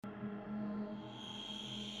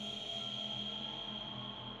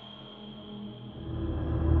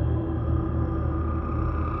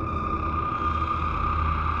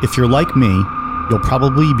If you're like me, you'll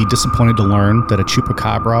probably be disappointed to learn that a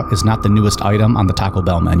Chupacabra is not the newest item on the Taco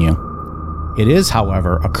Bell menu. It is,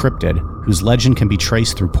 however, a cryptid whose legend can be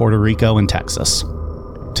traced through Puerto Rico and Texas.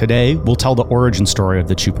 Today, we'll tell the origin story of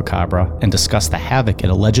the Chupacabra and discuss the havoc it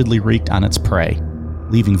allegedly wreaked on its prey,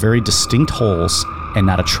 leaving very distinct holes and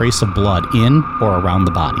not a trace of blood in or around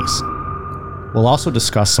the bodies. We'll also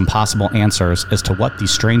discuss some possible answers as to what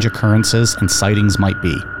these strange occurrences and sightings might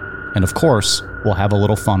be. And of course, we'll have a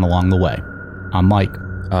little fun along the way. I'm Mike.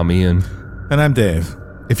 I'm Ian. And I'm Dave.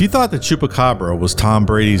 If you thought the Chupacabra was Tom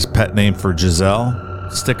Brady's pet name for Giselle,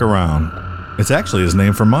 stick around. It's actually his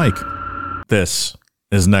name for Mike. This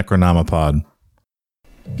is Necronomipod.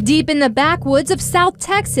 Deep in the backwoods of South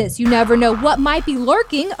Texas, you never know what might be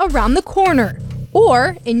lurking around the corner.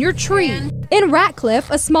 Or in your tree. In Ratcliffe,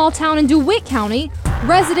 a small town in DeWitt County,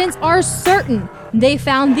 residents are certain they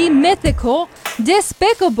found the mythical,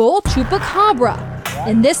 despicable Chupacabra.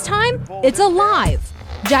 And this time, it's alive.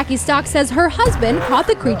 Jackie Stock says her husband caught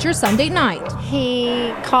the creature Sunday night.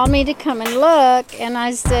 He called me to come and look, and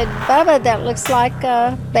I said, Bubba, that looks like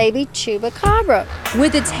a baby Chupacabra.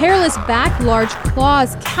 With its hairless back, large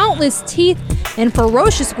claws, countless teeth, and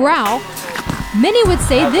ferocious growl, many would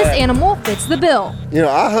say this animal fits the bill. You know,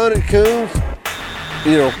 I hunted coons,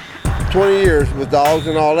 20 years with dogs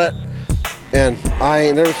and all that, and I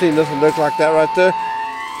ain't never seen nothing look like that right there.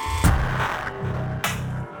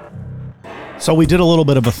 So we did a little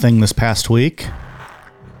bit of a thing this past week.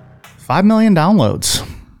 5 million downloads.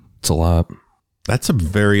 It's a lot. That's a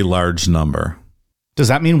very large number. Does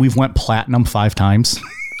that mean we've went platinum 5 times?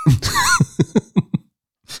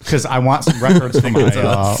 Because I want some records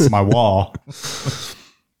for my wall.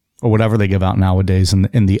 Or whatever they give out nowadays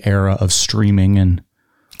in the era of streaming. And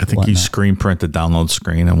I think you screen print the download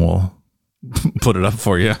screen and we'll put it up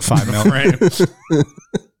for you. 5 mil. Right? That'd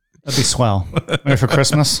be swell. Maybe for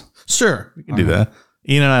Christmas? Sure, we can do that.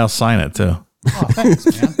 Ian and I'll sign it too. Oh, thanks,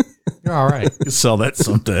 man. You're all right. You sell that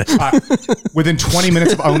someday. Within 20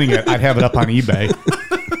 minutes of owning it, I'd have it up on eBay.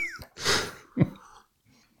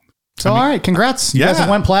 So, all right, congrats. You guys have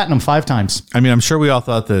went platinum 5 times. I mean, I'm sure we all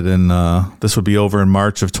thought that this would be over in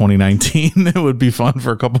March of 2019. It would be fun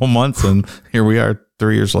for a couple months, and here we are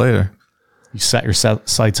 3 years later. You set your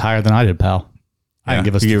sights higher than I did, pal. I didn't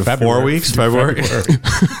give us you 4 weeks, February.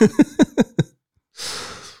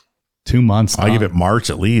 2 months. I'll give it March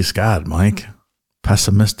at least. God, Mike.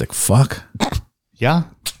 Pessimistic fuck. Yeah.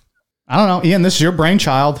 I don't know. Ian, this is your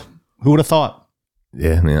brainchild. Who would have thought?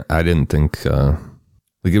 Yeah, man. I didn't think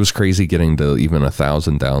it was crazy getting to even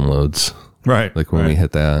 1,000 downloads. Right. Like when we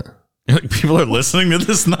hit that. Like people are listening to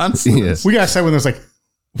this nonsense. Yes. We got excited when there's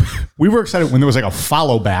we were excited when there was a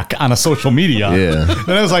follow back on a social media. Yeah. And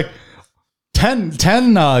it was 10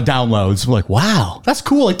 downloads. We're like, wow, that's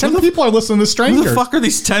cool. 10 people are listening to strangers. Who the fuck are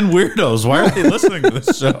these 10 weirdos? Why are they listening to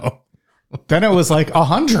this show? Then it was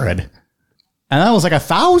 100. And then it was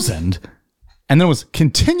 1,000. And then it was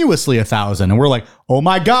continuously 1,000. And we're like, oh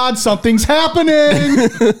my God, something's happening.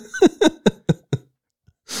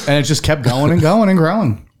 And it just kept going and going and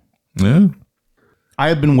growing. Yeah. I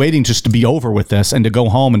had been waiting just to be over with this and to go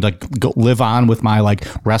home and go live on with my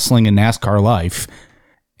wrestling and NASCAR life.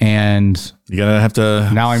 And you're going to have to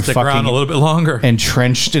now I'm stick around a little bit longer.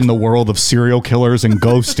 Entrenched in the world of serial killers and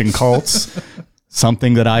ghosts and cults.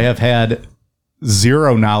 Something that I have had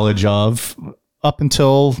zero knowledge of up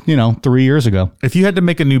until, 3 years ago. If you had to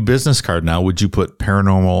make a new business card now, would you put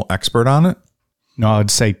paranormal expert on it? No,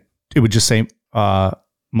 it would just say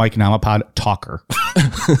Mike Namapod talker.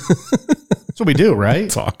 That's what we do, right?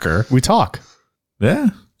 Talker. We talk. Yeah,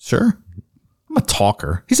 sure. I'm a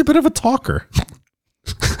talker. He's a bit of a talker.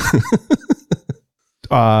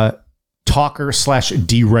 Talker /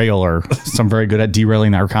 derailer. So I'm very good at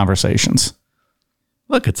derailing our conversations.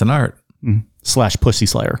 Look, it's an art. / pussy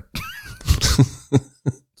slayer.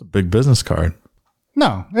 It's a big business card.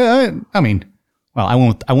 No, I mean, well, I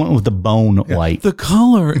went with the bone white. The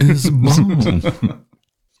color is bone.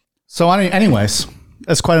 So anyways,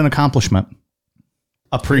 that's quite an accomplishment.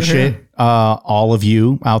 Appreciate all of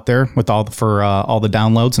you out there with all the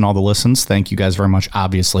downloads and all the listens. Thank you guys very much.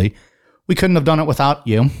 Obviously, we couldn't have done it without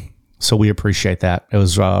you, so we appreciate that. It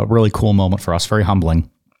was a really cool moment for us. Very humbling.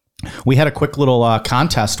 We had a quick little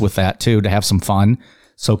contest with that too to have some fun.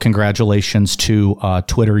 So congratulations to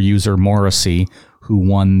Twitter user Morrissey, who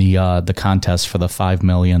won the contest for the 5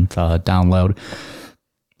 millionth download.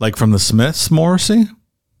 Like from the Smiths, Morrissey?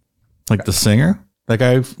 Like the singer? That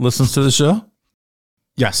guy listens to the show?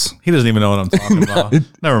 Yes. He doesn't even know what I'm talking about.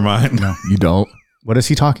 Never mind. No, you don't. What is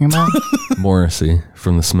he talking about? Morrissey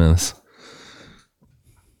from the Smiths.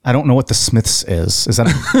 I don't know what the Smiths is. Is that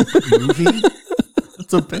a movie?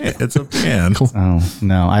 It's a band. Oh,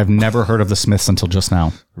 no. I've never heard of the Smiths until just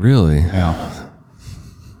now. Really? Yeah.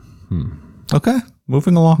 Okay,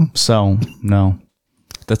 moving along. So, no.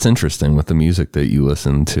 That's interesting with the music that you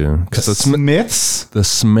listen to. Because the Smiths? The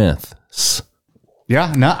Smiths.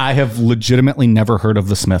 Yeah, no, I have legitimately never heard of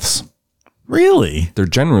the Smiths. Really? They're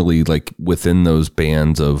generally like within those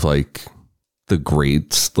bands of like the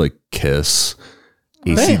greats, like Kiss,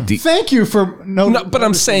 ACD. Thank you for No, but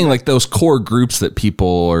I'm saying like those core groups that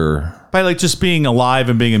people are. By like just being alive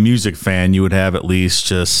and being a music fan, you would have at least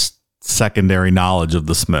just secondary knowledge of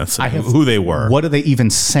the Smiths. I have who they were. What do they even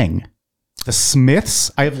sing? The Smiths?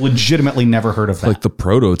 I have legitimately never heard of that. Like the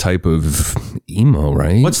prototype of emo,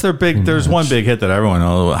 right? What's their big? There's one big hit that everyone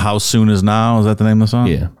knows. How Soon Is Now? Is that the name of the song?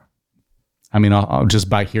 Yeah. I mean, I'll just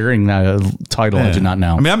by hearing that title, I did not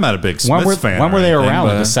know. I mean, I'm not a big Smiths fan. When were they around?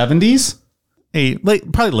 But In the 70s?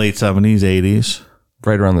 probably late 70s, 80s.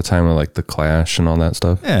 Right around the time of like the Clash and all that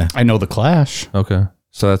stuff. Yeah. I know the Clash. Okay.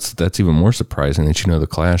 So that's even more surprising that you know the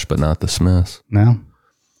Clash, but not the Smiths. No.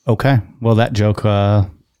 Okay. Well, that joke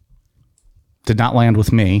did not land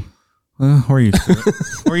with me. We're used to it.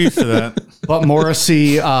 We're used to that. But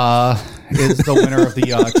Morrissey is the winner of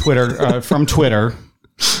the Twitter from Twitter.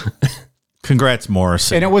 Congrats,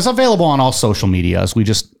 Morrissey. And it was available on all social medias. We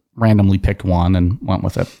just randomly picked one and went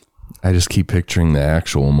with it. I just keep picturing the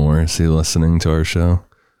actual Morrissey listening to our show,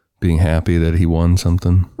 being happy that he won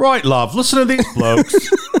something. Right, love. Listen to these blokes.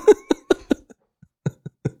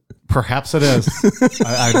 Perhaps it is.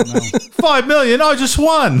 I don't know. 5 million. I just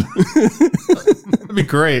won. That'd be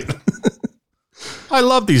great. I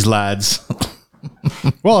love these lads.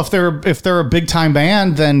 Well, if they're a big time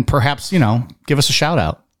band, then perhaps, give us a shout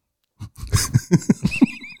out.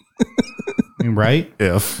 I mean, right?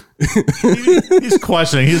 If he's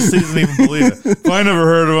questioning, he doesn't even believe it. If I never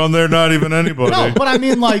heard of them, they're not even anybody. No, but I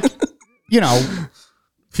mean, like,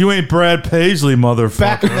 if you ain't Brad Paisley,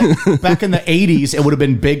 motherfucker. back in the 80s, it would have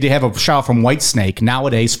been big to have a shout out from Whitesnake.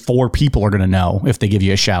 Nowadays, 4 people are going to know if they give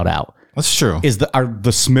you a shout out. That's true. Are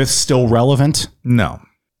the Smiths still relevant? No.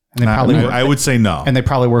 And they probably were, I would say no. and they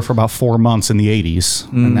probably were for about 4 months in the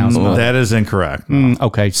 80s. And now it's about, That is incorrect.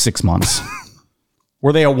 okay, 6 months.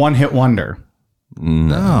 Were they a one-hit wonder?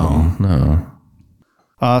 No.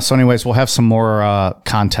 So anyways, we'll have some more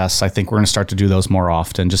contests. I think we're going to start to do those more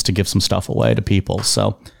often just to give some stuff away to people.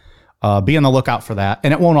 So be on the lookout for that.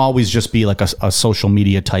 And it won't always just be like a social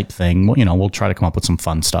media type thing. We'll try to come up with some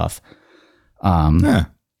fun stuff.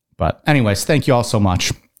 But anyways, thank you all so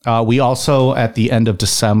much. We also, at the end of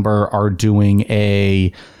December, are doing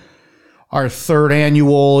our 3rd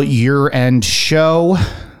annual year-end show.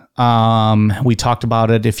 We talked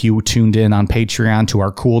about it. If you tuned in on Patreon to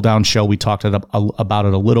our cool down show, we talked about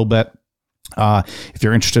it a little bit. If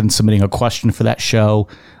you're interested in submitting a question for that show,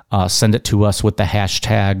 send it to us with the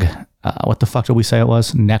hashtag. What the fuck did we say it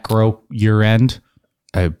was? Necro year end.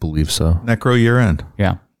 I believe so. Necro year end.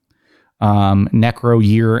 Yeah. Necro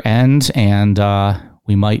year end. And,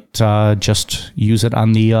 we might, just use it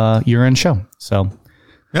on the, year end show. So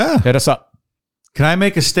Yeah. hit us up. Can I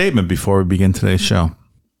make a statement before we begin today's show?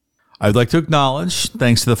 I'd like to acknowledge,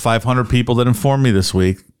 thanks to the 500 people that informed me this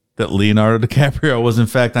week, that Leonardo DiCaprio was in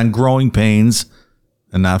fact on Growing Pains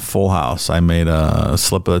and not Full House. I made a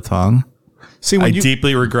slip of the tongue. See, I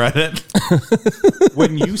deeply regret it.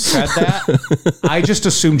 when you said that, I just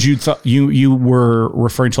assumed you were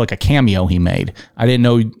referring to like a cameo he made. I didn't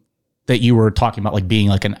know that you were talking about like being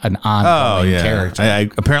like an ongoing character.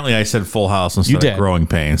 Apparently I said Full House instead of Growing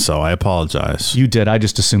Pains, so I apologize. You did. I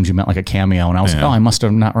just assumed you meant like a cameo, and I was like, oh, I must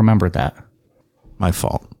have not remembered that. My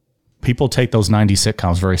fault. People take those 90s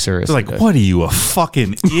sitcoms very seriously. They're like, what are you, a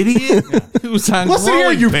fucking idiot? Who's on Listen here,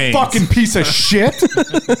 Growing you Pains? fucking piece of shit.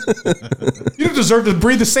 You don't deserve to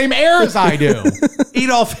breathe the same air as I do.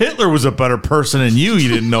 Adolf Hitler was a better person than you. You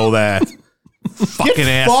didn't know that. Fucking Get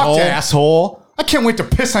asshole. fucked, asshole. I can't wait to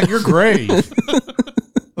piss on your grave.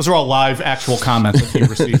 Those are all live, actual comments that you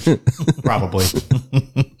received. Probably.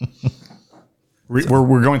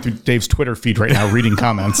 We're going through Dave's Twitter feed right now, reading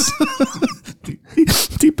comments.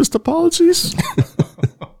 Deepest apologies.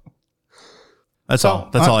 That's all.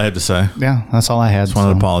 That's all I had to say. Yeah, that's all I had. Just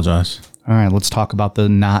wanted to apologize. All right, let's talk about the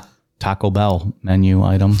not Taco Bell menu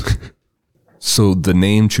item. So the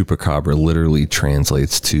name Chupacabra literally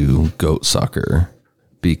translates to goat sucker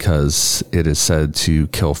because it is said to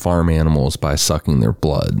kill farm animals by sucking their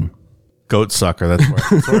blood. Goat sucker. That's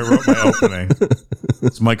where I wrote my opening.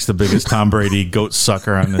 Mike's the biggest Tom Brady goat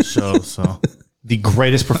sucker on this show. So The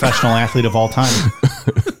greatest professional athlete of all time.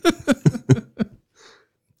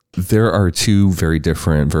 There are 2 very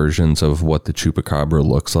different versions of what the Chupacabra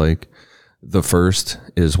looks like. The first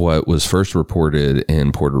is what was first reported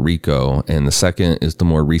in Puerto Rico, and the second is the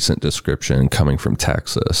more recent description coming from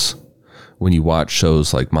Texas. When you watch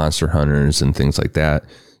shows like Monster Hunters and things like that,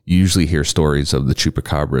 you usually hear stories of the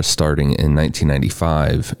Chupacabra starting in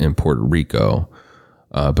 1995 in Puerto Rico.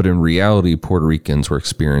 But in reality, Puerto Ricans were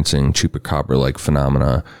experiencing Chupacabra-like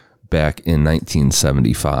phenomena back in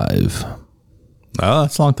 1975. Oh,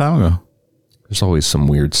 that's a long time ago. There's always some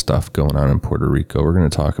weird stuff going on in Puerto Rico. We're going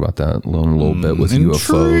to talk about that in a little bit with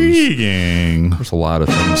UFOs. Intriguing. There's a lot of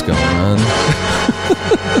things going on.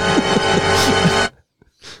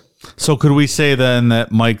 So could we say then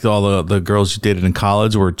that, Mike, all the girls you dated in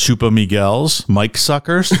college were Chupa Miguels, Mike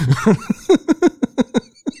suckers?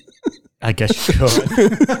 I guess you could.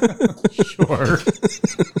 Sure.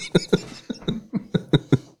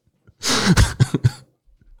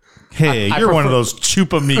 Hey, you're one of those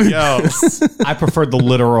Chupa Miguels. I prefer the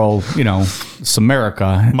literal,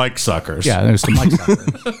 Samerica. Mike suckers. Yeah, there's the Mike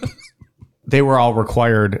suckers. They were all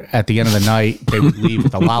required at the end of the night. They would leave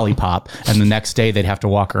with a lollipop, and the next day they'd have to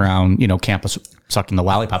walk around, campus sucking the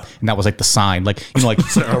lollipop, and that was like the sign, like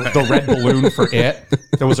the red balloon for it.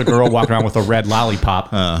 There was a girl walking around with a red lollipop.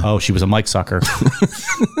 Oh, she was a Mike sucker.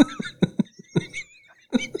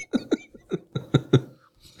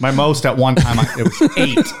 My most at one time, it was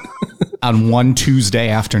 8 on one Tuesday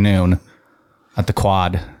afternoon at the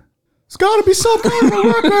Quad. It's got to be some kind of a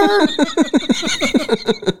record.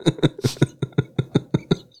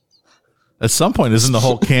 At some point, isn't the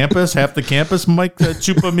whole campus, half the campus, Mike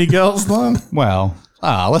Chupa Miguel's long? Well,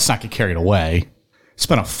 let's not get carried away.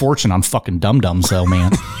 Spent a fortune on fucking dum-dums, though,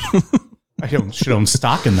 man. I should own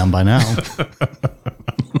stock in them by now.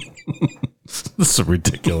 This is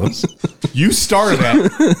ridiculous. You started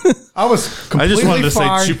it. I just wanted to say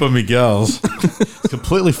Chupa Miguel's.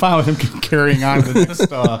 Completely fine with him carrying on to the next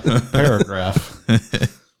paragraph.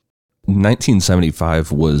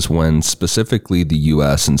 1975 was when specifically the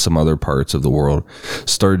U.S. and some other parts of the world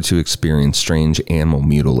started to experience strange animal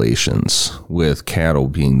mutilations, with cattle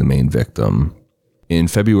being the main victim. In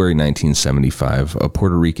February 1975, a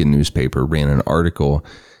Puerto Rican newspaper ran an article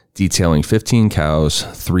detailing 15 cows,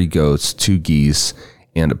 3 goats, 2 geese,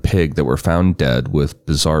 and a pig that were found dead with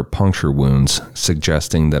bizarre puncture wounds,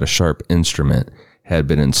 suggesting that a sharp instrument had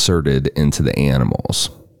been inserted into the animals.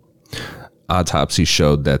 Autopsy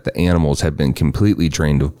showed that the animals had been completely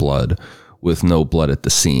drained of blood, with no blood at the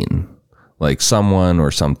scene, like someone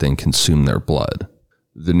or something consumed their blood.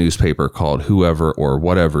 The newspaper called whoever or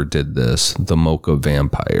whatever did this the Mocha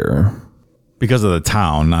Vampire. Because of the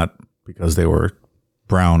town, not because they were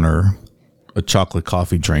brown or a chocolate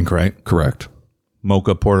coffee drink, right? Correct.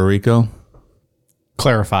 Mocha, Puerto Rico.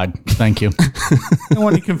 Clarified. Thank you. Don't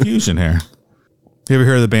want any confusion here. You ever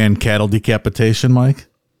hear of the band Cattle Decapitation, Mike?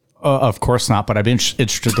 Of course not, but I'd be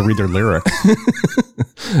interested to read their lyrics.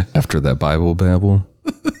 After that Bible babble.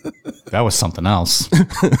 That was something else.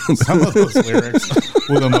 Some of those lyrics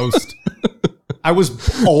were the most... I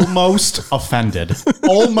was almost offended.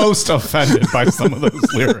 Almost offended by some of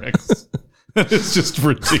those lyrics. It's just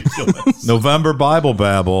ridiculous. November Bible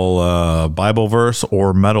Babble, Bible verse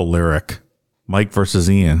or metal lyric. Mike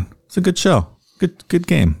versus Ian. It's a good show. Good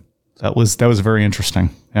game. That was very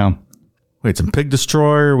interesting. Yeah. We had some Pig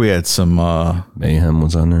Destroyer. We had some Mayhem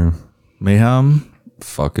was on there. Mayhem.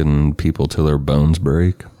 Fucking people till their bones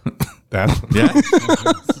break. Yeah.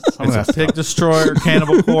 Some Pig Destroyer,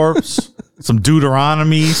 Cannibal Corpse, some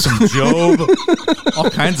Deuteronomy, some Job, all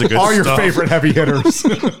kinds of good stuff. All your favorite heavy hitters.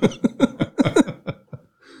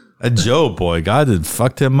 That Job boy, God had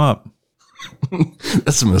fucked him up.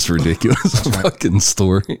 That's the most ridiculous fucking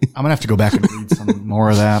story. I'm gonna have to go back and read some more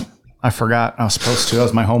of that. I forgot I was supposed to. That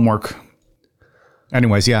was my homework.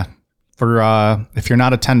 Anyways, yeah. For if you're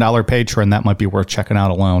not a $10 patron, that might be worth checking out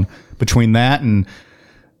alone. Between that and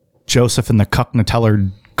Joseph and the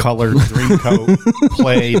Cucknateller colored dream coat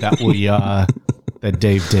play that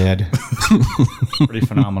Dave did. Pretty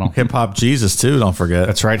phenomenal. Hip Hop Jesus too, don't forget.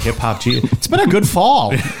 That's right, Hip Hop Jesus. It's been a good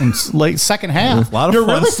fall in late second half. A lot of You're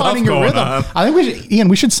fun really stuff finding your going rhythm. on. I think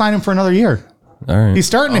we should sign him for another year. All right. He's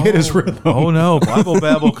starting to hit his rhythm. Oh no, Bible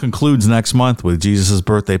Babble concludes next month with Jesus'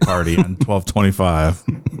 birthday party on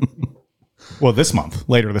 12/25. Well, this month.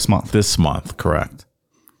 Later this month. This month, correct.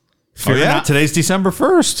 Fear not, today's December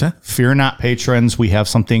 1st. Fear not, patrons. We have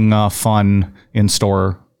something fun in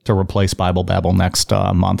store to replace Bible Babble next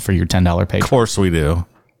month for your $10 patron. Of course we do.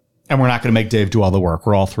 And we're not going to make Dave do all the work.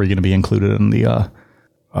 We're all three going to be included in the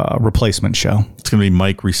replacement show. It's going to be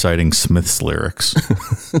Mike reciting Smith's lyrics.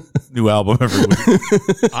 New album every week.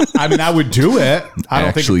 I mean, I would do it. I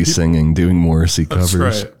don't Actually think singing, doing Morrissey covers.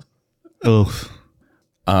 That's right. Oof.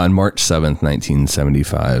 On March 7th,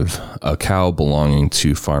 1975, a cow belonging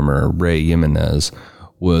to farmer Ray Jimenez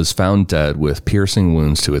was found dead with piercing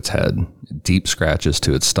wounds to its head, deep scratches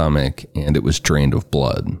to its stomach, and it was drained of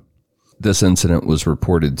blood. This incident was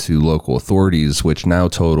reported to local authorities, which now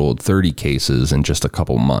totaled 30 cases in just a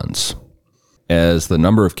couple months. As the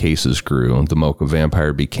number of cases grew, the Mocha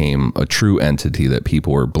vampire became a true entity that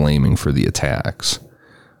people were blaming for the attacks.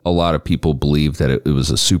 A lot of people believed that it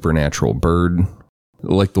was a supernatural bird,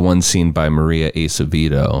 like the one seen by Maria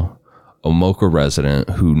Acevedo, a Mocha resident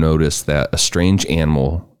who noticed that a strange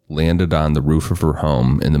animal landed on the roof of her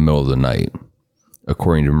home in the middle of the night.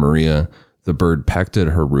 According to Maria, the bird pecked at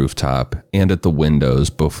her rooftop and at the windows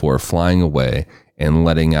before flying away and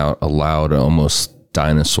letting out a loud, almost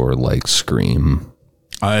dinosaur-like scream.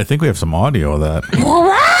 I think we have some audio of that.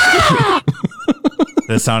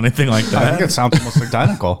 Does it sound anything like that? I think it sounds almost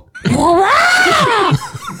identical.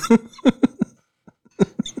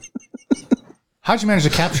 How'd you manage to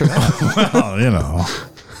capture that? Well, you know,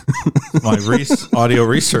 my audio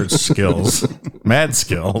research skills, mad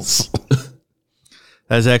skills.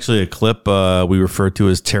 That's actually a clip we refer to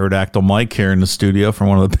as Pterodactyl Mike here in the studio from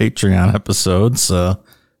one of the Patreon episodes.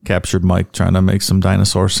 Captured Mike trying to make some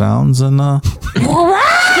dinosaur sounds, and a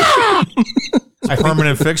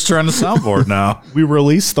permanent fixture on the soundboard now. We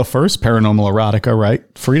released the first Paranormal Erotica, right?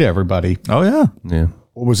 Free to everybody. Oh, yeah. Yeah.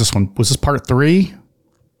 What was this one? Was this part 3?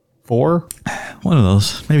 4? One of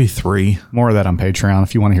those, maybe 3. More of that on Patreon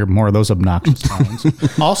if you want to hear more of those obnoxious tones.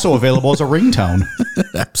 Also available as a ringtone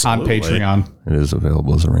on Patreon. It is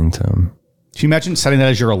available as a ringtone. Can you imagine setting that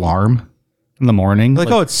as your alarm in the morning? Like,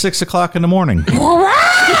 oh, it's 6 o'clock in the morning.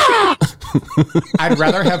 I'd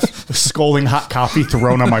rather have scolding hot coffee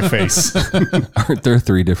thrown on my face. Aren't there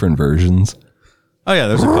 3 different versions? Oh, yeah,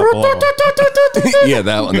 there's a couple of them. Yeah,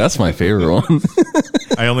 that one. That's my favorite one.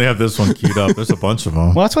 I only have this one queued up. There's a bunch of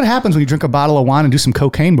them. Well, that's what happens when you drink a bottle of wine and do some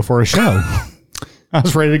cocaine before a show. I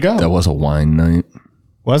was ready to go. That was a wine night.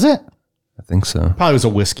 Was it? I think so. Probably was a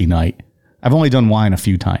whiskey night. I've only done wine a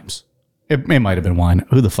few times. It might have been wine.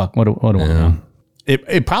 Who the fuck? What do I know?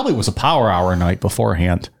 It probably was a power hour night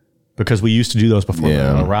beforehand because we used to do those before the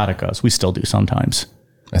eroticas. We still do sometimes.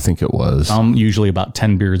 I think it was. I'm usually about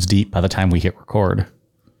 10 beers deep by the time we hit record.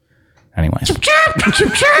 Anyways.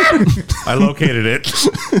 I located it.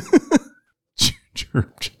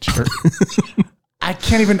 Chirp, chirp. I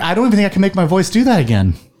don't even think I can make my voice do that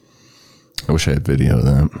again. I wish I had video of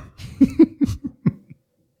that.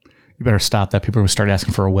 You better stop that. People will start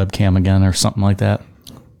asking for a webcam again or something like that.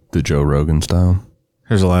 The Joe Rogan style.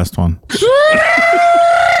 Here's the last one.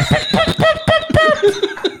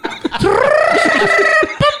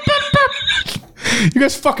 You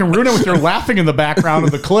guys fucking ruin it with your laughing in the background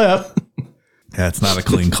of the clip. Yeah, it's not a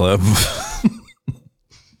clean clip.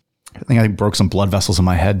 I broke some blood vessels in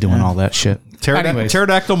my head doing all that shit.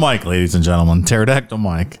 Pterodactyl Mike, ladies and gentlemen. Pterodactyl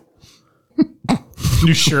Mike.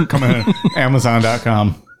 New shirt coming in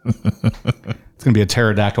Amazon.com. It's going to be a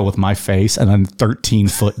pterodactyl with my face and a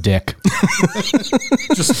 13-foot dick.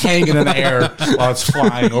 Just hanging in the air while it's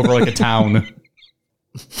flying over like a town.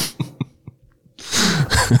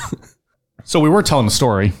 So we were telling the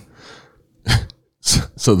story.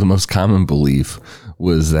 So the most common belief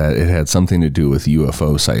was that it had something to do with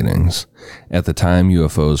UFO sightings. At the time,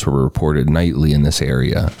 UFOs were reported nightly in this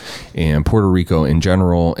area, and Puerto Rico in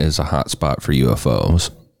general is a hotspot for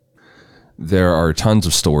UFOs. There are tons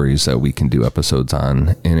of stories that we can do episodes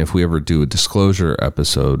on, and if we ever do a disclosure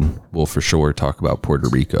episode, we'll for sure talk about Puerto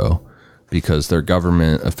Rico, because their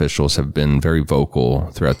government officials have been very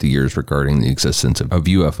vocal throughout the years regarding the existence of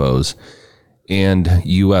UFOs and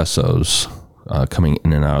USOs coming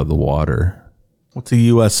in and out of the water. What's a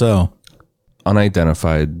USO?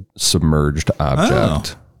 Unidentified submerged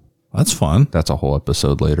object. Oh, that's fun. That's a whole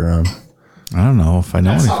episode later on. I don't know if I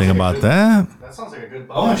know anything about that. That sounds like a good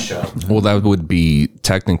bonus show. Well, that would be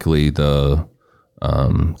technically the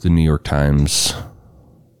New York Times,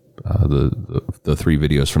 the 3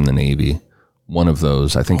 videos from the Navy. One of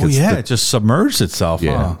those, I think. It just submerged itself.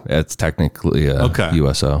 Yeah, it's technically a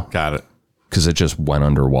USO. Got it. Because it just went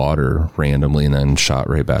underwater randomly and then shot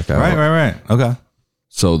right back out. Right. Okay.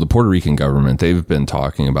 So the Puerto Rican government, they've been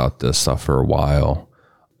talking about this stuff for a while.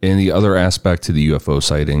 And the other aspect to the UFO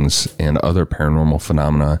sightings and other paranormal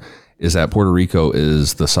phenomena is that Puerto Rico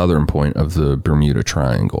is the southern point of the Bermuda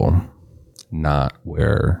Triangle, not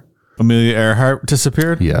where Amelia Earhart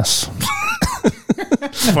disappeared? Yes.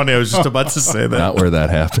 It's funny, I was just about to say that. Not where that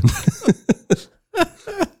happened.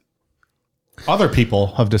 Other people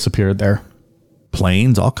have disappeared there.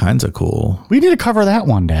 Planes, all kinds of cool. We need to cover that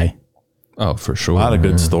one day. Oh, for sure. A lot of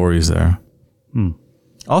good stories there.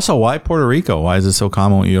 Also, why Puerto Rico? Why is it so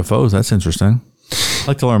common with UFOs? That's interesting. I'd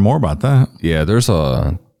like to learn more about that. Yeah, there's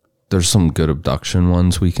some good abduction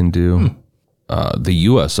ones we can do. The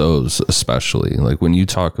USOs especially. Like when you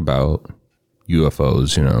talk about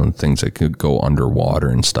UFOs, you know, things that could go underwater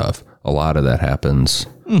and stuff. A lot of that happens.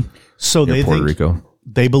 So near they Puerto think Rico.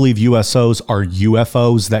 they believe USOs are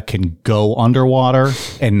UFOs that can go underwater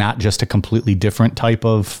and not just a completely different type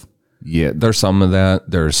of. Yeah, there's some of that.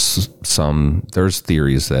 There's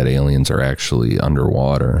theories that aliens are actually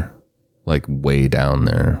underwater, like way down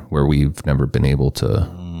there where we've never been able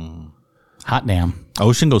to. Hot damn.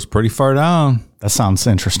 Ocean goes pretty far down. That sounds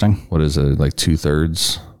interesting. What is it? Like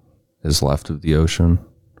 2/3 is left of the ocean.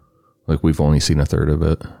 Like we've only seen 1/3 of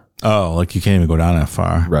it. Oh, like you can't even go down that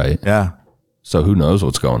far. Right. Yeah. So who knows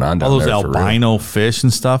what's going on down All those there? for real. albino fish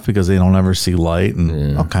and stuff because they don't ever see light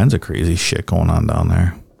and all kinds of crazy shit going on down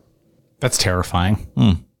there. That's terrifying.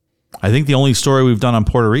 I think the only story we've done on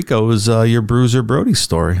Puerto Rico is your Bruiser Brody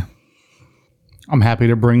story. I'm happy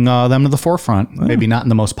to bring them to the forefront. Maybe not in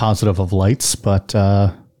the most positive of lights, but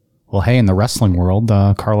well, hey, in the wrestling world,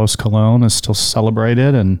 Carlos Colon is still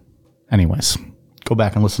celebrated. And anyways, go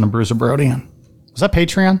back and listen to Bruiser Brody. Was that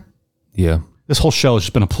Patreon? Yeah. This whole show has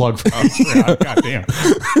just been a plug for Patreon. God damn.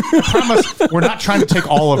 I promise we're not trying to take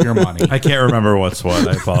all of your money. I can't remember what's what.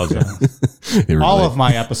 I apologize. All of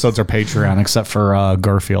my episodes are Patreon except for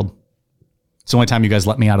Garfield. It's the only time you guys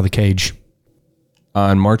let me out of the cage.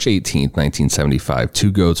 On March 18th, 1975,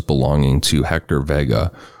 2 goats belonging to Hector Vega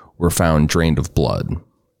were found drained of blood.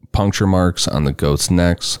 Puncture marks on the goats'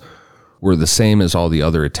 necks were the same as all the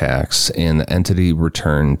other attacks, and the entity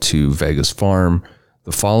returned to Vega's farm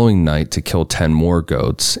the following night to kill 10 more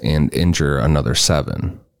goats and injure another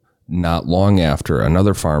 7. Not long after,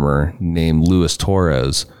 another farmer named Luis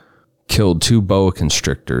Torres killed 2 boa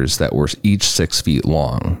constrictors that were each 6 feet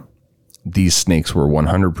long. These snakes were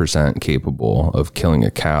 100% capable of killing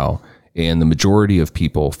a cow, and the majority of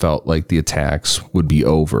people felt like the attacks would be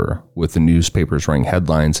over, with the newspapers running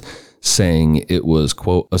headlines saying it was,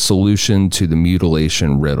 quote, a solution to the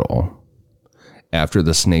mutilation riddle. After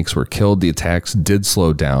the snakes were killed, the attacks did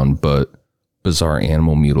slow down, but bizarre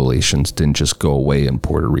animal mutilations didn't just go away in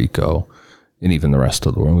Puerto Rico and even the rest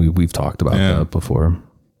of the world. We've talked about that before.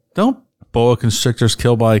 Don't boa constrictors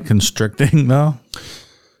kill by constricting, though?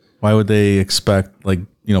 Why would they expect, like,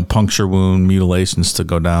 you know, puncture wound mutilations to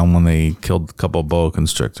go down when they killed a couple of boa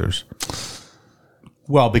constrictors?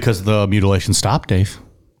 Well, because the mutilation stopped, Dave.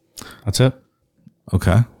 That's it.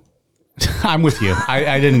 Okay. I'm with you.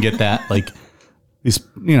 I didn't get that. Like, these,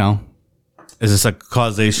 you know. Is this a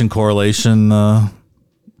causation correlation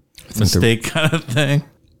mistake kind of thing?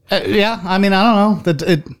 Yeah, I mean, I don't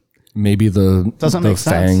know. Maybe the Doesn't make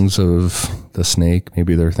fangs of the snake,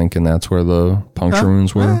 maybe they're thinking that's where the puncture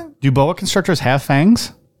wounds were. Do boa constrictors have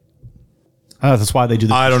fangs? That's why they do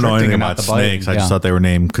the I don't know constricting anything and not about the biting. snakes. I just thought they were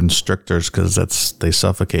named constrictors because they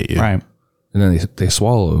suffocate you. Right. And then they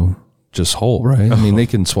swallow just whole, right? I mean, they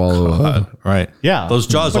can swallow. Right. Yeah. Those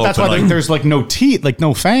jaws but open. that's why Like, there's like no teeth, like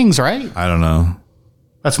no fangs, right? I don't know.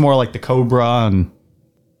 That's more like the cobra and...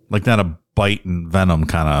 Like not a bite and venom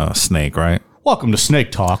kind of snake, right? Welcome to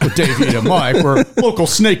Snake Talk with Davey and Mike, where local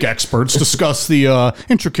snake experts discuss the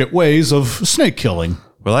intricate ways of snake killing.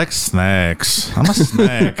 We like snakes. I'm a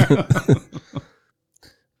snake.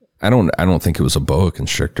 I don't think it was a boa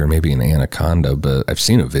constrictor, maybe an anaconda, but I've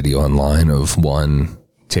seen a video online of one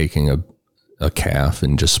taking a calf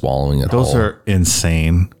and just swallowing it Those whole. are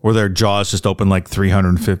insane. Where their jaws just open like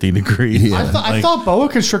 350 degrees. Yeah. I thought boa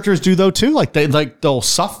constrictors do though too. Like they'll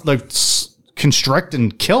constrict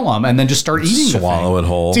and kill them, and then just start eating. Swallow it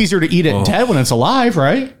whole. It's easier to eat it dead when it's alive,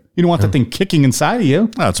 right? You don't want that thing kicking inside of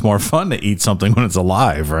you. No, it's more fun to eat something when it's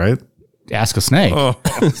alive, right? Ask a snake.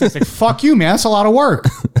 It's like, fuck you, man. That's a lot of work.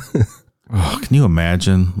 Can you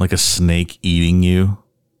imagine like a snake eating you?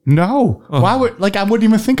 No. Why would I wouldn't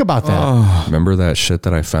even think about that. Remember that shit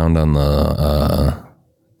that I found on the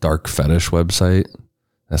dark fetish website?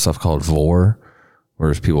 That stuff called Vor, where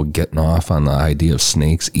there's people getting off on the idea of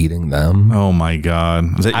snakes eating them. Oh my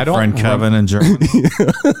God. Is that your friend Kevin in Germany?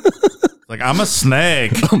 Like, I'm a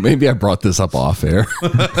snake. Maybe I brought this up off air.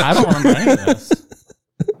 I don't remember any of this.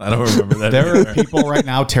 I don't remember that. There either. are people right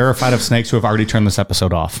now terrified of snakes who have already turned this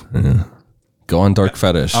episode off. Go on dark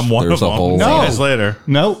fetish. I'm one There's of a them. whole See you guys later.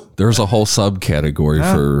 Nope. There's a whole subcategory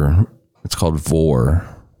for it's called Vor.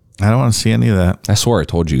 I don't want to see any of that. I swore I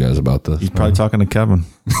told you guys about this. He's probably talking to Kevin.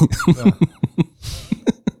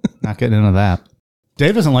 Not getting into that.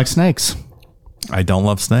 Dave doesn't like snakes. I don't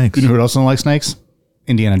love snakes. You know who else doesn't like snakes?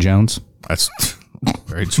 Indiana Jones. That's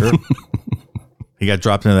very true. He got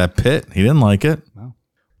dropped into that pit. He didn't like it.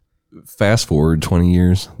 Fast forward 20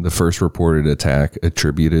 years, the first reported attack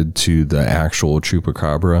attributed to the actual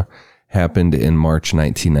Chupacabra happened in March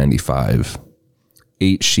 1995.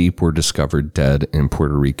 8 sheep were discovered dead in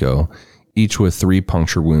Puerto Rico, each with 3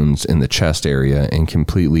 puncture wounds in the chest area and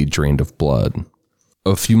completely drained of blood.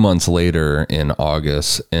 A few months later, in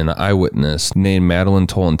August, an eyewitness named Madeline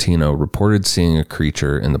Tolentino reported seeing a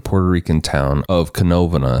creature in the Puerto Rican town of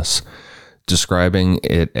Canovanas, describing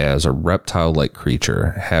it as a reptile-like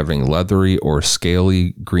creature having leathery or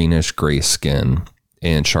scaly greenish-gray skin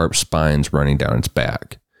and sharp spines running down its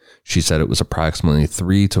back. She said it was approximately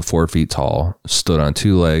 3 to 4 feet tall, stood on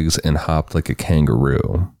 2 legs, and hopped like a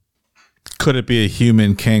kangaroo. Could it be a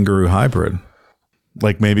human-kangaroo hybrid?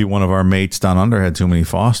 Like maybe one of our mates down under had too many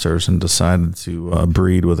fosters and decided to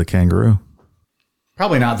breed with a kangaroo.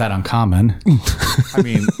 Probably not that uncommon. I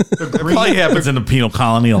mean, it probably happens in the penal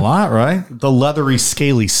colony a lot, right? The leathery,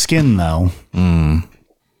 scaly skin, though,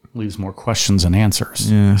 leaves more questions than answers.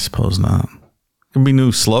 Yeah, I suppose not. It could be a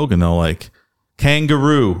new slogan, though, like,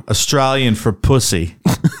 kangaroo, Australian for pussy.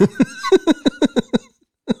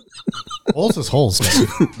 Holes is holes,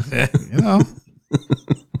 Dave. You know?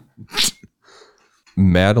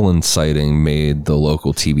 Madeline's sighting made the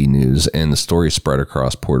local TV news, and the story spread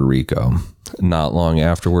across Puerto Rico. Not long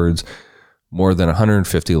afterwards, more than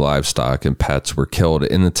 150 livestock and pets were killed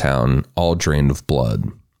in the town, all drained of blood.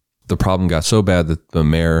 The problem got so bad that the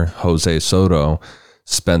mayor, Jose Soto,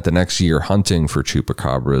 spent the next year hunting for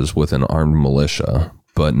chupacabras with an armed militia,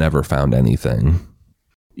 but never found anything.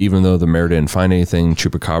 Even though the mayor didn't find anything,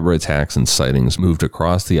 chupacabra attacks and sightings moved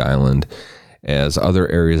across the island as other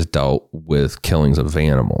areas dealt with killings of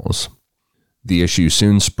animals. The issue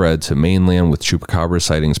soon spread to mainland, with chupacabra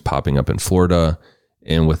sightings popping up in Florida,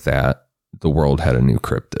 and with that, the world had a new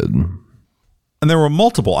cryptid. And there were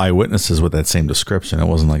multiple eyewitnesses with that same description. It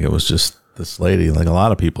wasn't like it was just this lady. Like a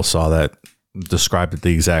lot of people saw that, described it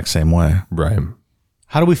the exact same way. Right.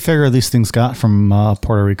 How do we figure these things got from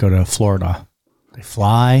Puerto Rico to Florida? They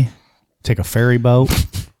fly, take a ferry boat,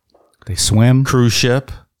 they swim, Cruise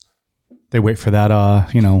ship. they wait for that,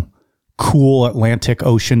 cool Atlantic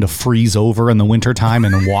Ocean to freeze over in the wintertime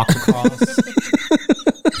and then walk across.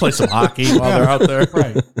 Play some hockey while they're out there.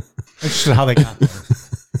 Right. That's just how they got there.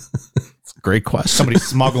 It's a great question. Somebody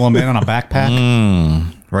smuggle them in on a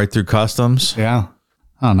backpack. Right through customs. Yeah.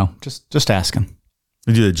 I don't know. Just asking.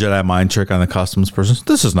 You do the Jedi mind trick on the customs person.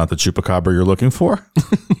 This is not the chupacabra you're looking for.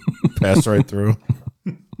 Pass right through.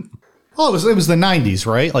 Well, it was the 90s,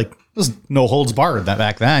 right? Like, there's no holds barred that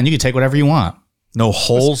back then. You could take whatever you want. No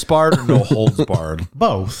holes barred or no holds barred?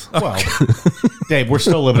 Both. Well, Dave, we're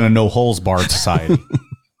still living in a no holes barred society.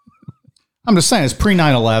 I'm just saying, it's pre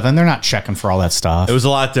 9/11. They're not checking for all that stuff. It was a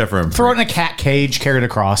lot different. Throw it in a cat cage, carry it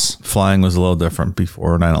across. Flying was a little different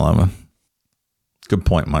before 9/11. Good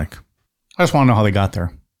point, Mike. I just want to know how they got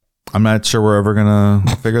there. I'm not sure we're ever going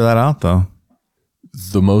to figure that out, though.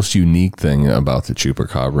 The most unique thing about the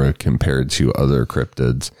chupacabra compared to other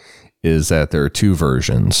cryptids is that there are 2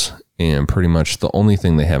 versions, and pretty much the only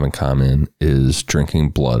thing they have in common is drinking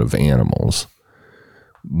blood of animals.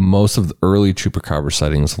 Most of the early chupacabra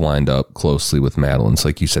sightings lined up closely with Madeline's.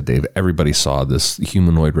 Like you said, Dave, everybody saw this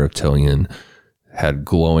humanoid reptilian, had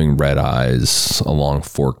glowing red eyes, a long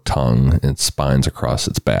forked tongue, and spines across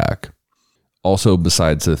its back. Also,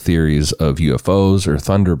 besides the theories of UFOs or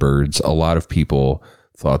Thunderbirds, a lot of people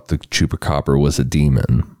thought the chupacabra was a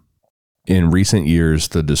demon. In recent years,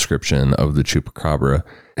 the description of the chupacabra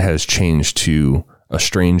has changed to a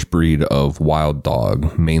strange breed of wild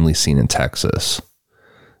dog, mainly seen in Texas.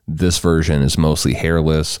 This version is mostly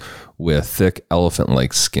hairless, with thick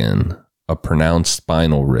elephant-like skin, a pronounced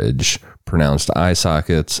spinal ridge, pronounced eye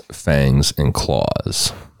sockets, fangs, and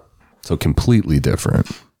claws. So completely different.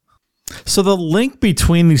 So the link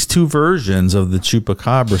between these 2 versions of the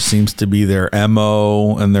chupacabra seems to be their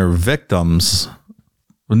MO and their victims,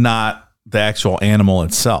 not the actual animal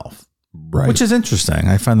itself. Right. Which is interesting.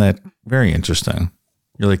 I find that very interesting.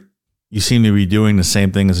 You're like, you seem to be doing the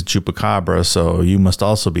same thing as a chupacabra, so you must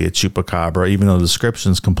also be a chupacabra, even though the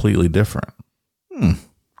description is completely different. What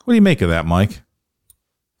do you make of that, Mike?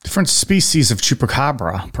 Different species of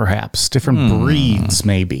chupacabra, perhaps. Different breeds,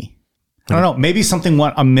 maybe. I don't know. Maybe something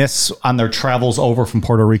went amiss on their travels over from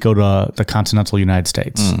Puerto Rico to the continental United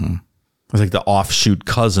States. It was like the offshoot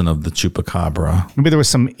cousin of the Chupacabra. Maybe there was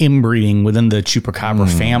some inbreeding within the Chupacabra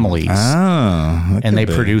families. Oh, and they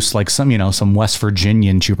produced like some West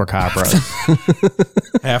Virginian Chupacabras.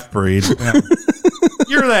 Half-breed. Yeah.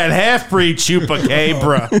 You're that half-breed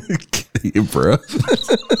Chupacabra.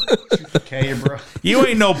 Chupacabra. You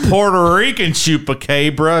ain't no Puerto Rican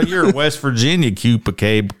Chupacabra. You're a West Virginia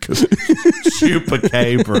Chupacabra.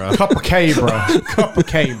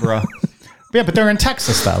 Chupacabra. Yeah, but they're in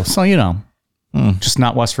Texas, though. So, just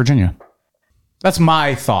not West Virginia. That's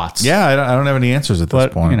my thoughts. Yeah, I don't have any answers at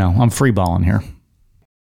this point. I'm free balling here.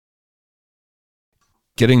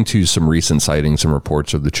 Getting to some recent sightings and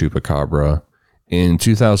reports of the Chupacabra. In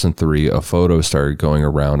 2003, a photo started going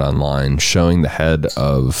around online showing the head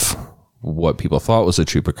of what people thought was a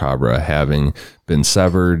Chupacabra having been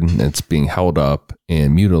severed. It's being held up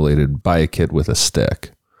and mutilated by a kid with a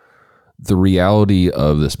stick. The reality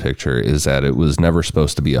of this picture is that it was never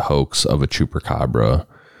supposed to be a hoax of a Chupacabra,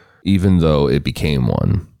 even though it became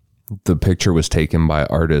one. The picture was taken by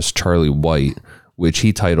artist Charlie White, which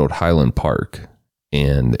he titled Highland Park,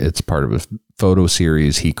 and it's part of a photo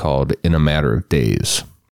series he called In a Matter of Days.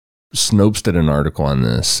 Snopes did an article on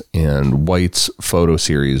this, and White's photo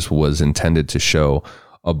series was intended to show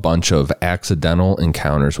a bunch of accidental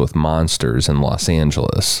encounters with monsters in Los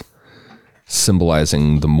Angeles,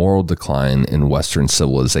 symbolizing the moral decline in Western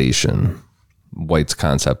civilization. White's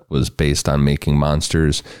concept was based on making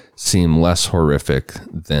monsters seem less horrific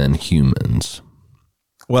than humans.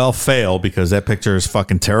 Well, fail, because that picture is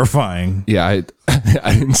fucking terrifying. Yeah,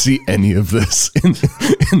 I didn't see any of this in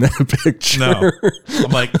that picture. No.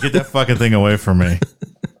 I'm like, get that fucking thing away from me.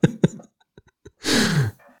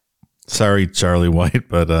 Sorry, Charlie White,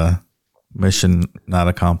 but mission not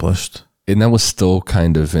accomplished. And that was still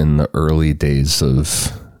kind of in the early days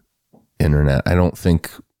of internet. I don't think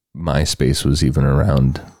MySpace was even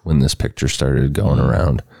around when this picture started going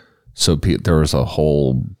around. So there was a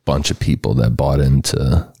whole bunch of people that bought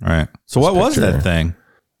into. Right. So what was that thing?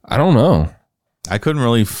 I don't know. I couldn't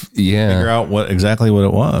really figure out exactly what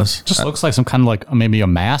it was. Just looks like some kind of like maybe a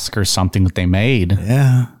mask or something that they made.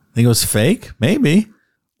 Yeah. Think it was fake? Maybe.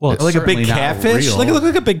 Well, it's like a big certainly not catfish. real. Like it looked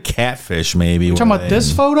like a big catfish. Maybe. You're talking about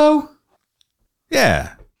this photo?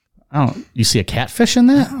 Yeah. You see a catfish in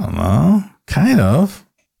that? I don't know. Kind of.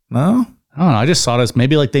 No. I don't know. I just saw it as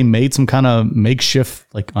maybe like they made some kind of makeshift,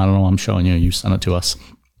 like, I don't know. I'm showing you. You sent it to us.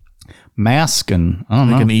 Mask and I don't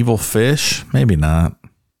know. Like an evil fish? Maybe not.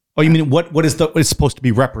 Oh, you mean what is it's supposed to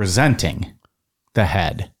be representing? The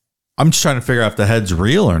head. I'm just trying to figure out if the head's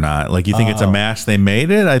real or not. Like, you think it's a mask they made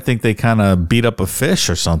it? I think they kind of beat up a fish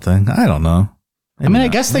or something. I don't know. Maybe I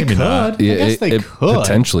guess they could. Yeah, I guess they could.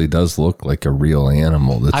 Potentially does look like a real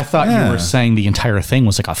animal. I thought you were saying the entire thing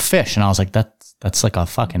was like a fish, and I was like, that's like a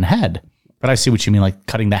fucking head. But I see what you mean, like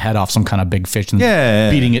cutting the head off some kind of big fish and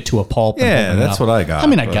beating it to a pulp. Yeah, that's what I got. I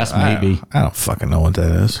mean, I guess maybe. I don't fucking know what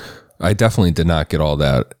that is. I definitely did not get all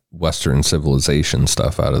that Western civilization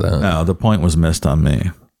stuff out of that. No, the point was missed on me.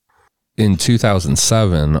 In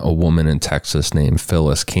 2007, a woman in Texas named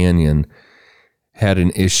Phyllis Canyon had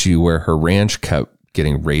an issue where her ranch kept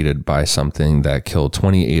getting raided by something that killed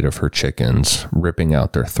 28 of her chickens, ripping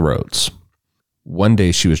out their throats. One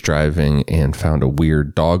day she was driving and found a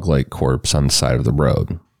weird dog-like corpse on the side of the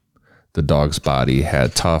road. The dog's body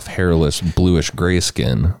had tough, hairless, bluish-gray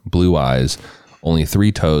skin, blue eyes, only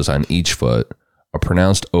 3 toes on each foot, a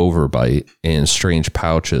pronounced overbite, and strange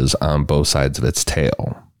pouches on both sides of its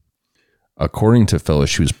tail. According to Phyllis,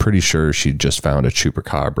 she was pretty sure she'd just found a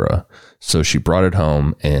Chupacabra, so she brought it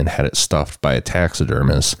home and had it stuffed by a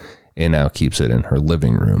taxidermist and now keeps it in her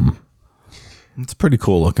living room. It's a pretty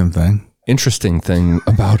cool looking thing. Interesting thing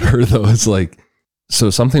about her, though, is like, so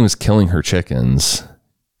something was killing her chickens,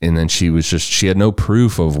 and then she had no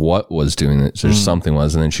proof of what was doing it. Just something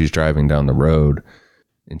was, and then she's driving down the road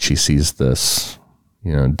and she sees this,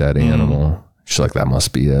 dead animal. She's like, that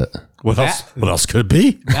must be it. What else could it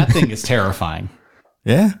be? That thing is terrifying.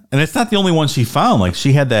 Yeah. And it's not the only one she found. Like,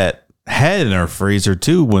 she had that head in her freezer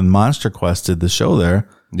too when Monster Quest did the show there.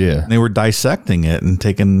 Yeah. And they were dissecting it and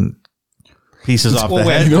taking pieces off the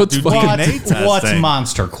head. What's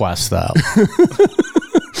Monster Quest though?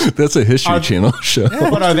 That's a History Channel show. Yeah,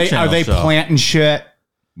 what are they planting shit?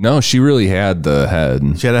 No, she really had the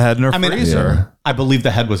head. She had a head in her freezer. Yeah. I believe the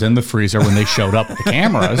head was in the freezer when they showed up with the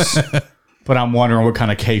cameras. But I'm wondering what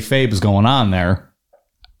kind of kayfabe is going on there.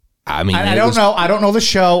 I mean, I don't know. I don't know the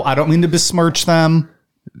show. I don't mean to besmirch them.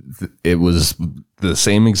 It was the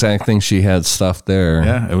same exact thing. She had stuff there.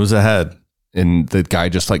 Yeah, it was a head. And the guy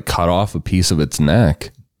just like cut off a piece of its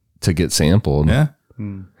neck to get sampled. Yeah.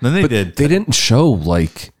 Then they did. They didn't show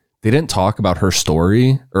like they didn't talk about her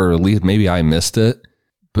story, or at least maybe I missed it,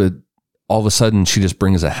 but all of a sudden she just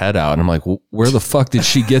brings a head out and I'm like, where the fuck did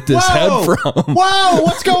she get this head from? Whoa,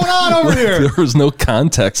 what's going on over here? There was no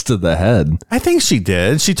context to the head. I think she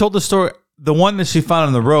did. She told the story. The one that she found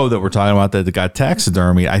on the road that we're talking about that got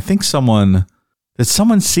taxidermy. I think did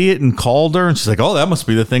someone see it and called her? And she's like, oh, that must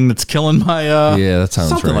be the thing that's killing my, yeah, that sounds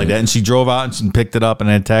something right. like that. And she drove out and she picked it up and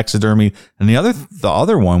had taxidermy. And the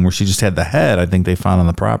other one where she just had the head, I think they found on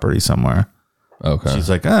the property somewhere. Okay. She's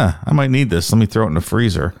like, I might need this. Let me throw it in the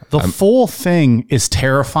freezer. The full thing is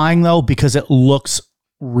terrifying, though, because it looks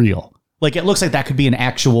real. Like, it looks like that could be an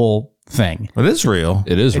actual thing. It is real.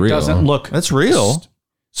 It is It real. doesn't look... That's real.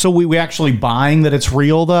 So we actually buying that it's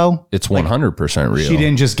real, though? It's 100% real. She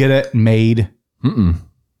didn't just get it made? No,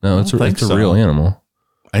 it's think a so. real animal.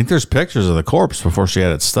 I think there's pictures of the corpse before she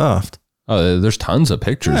had it stuffed. Oh, there's tons of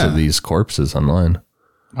pictures of these corpses online.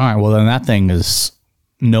 All right, well, then that thing is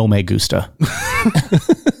no me gusta.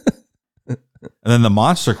 And then the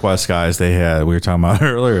Monster Quest guys we were talking about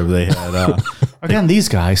earlier, they had... Again, these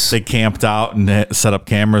guys. They camped out and they set up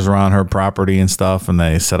cameras around her property and stuff, and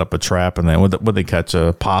they set up a trap, and would they catch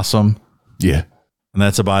a possum? Yeah. And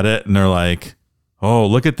that's about it. And they're like, oh,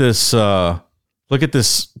 look at this hole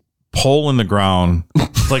in the ground.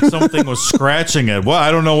 It's like something was scratching it. Well, I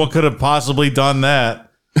don't know what could have possibly done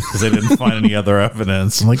that, because they didn't find any other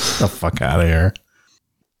evidence. I'm like, get the fuck out of here.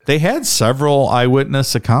 They had several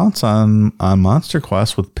eyewitness accounts on Monster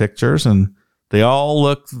Quest with pictures, and they all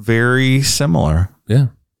look very similar. Yeah.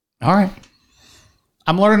 All right.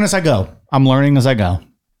 I'm learning as I go. The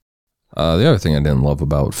other thing I didn't love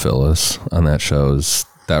about Phyllis on that show is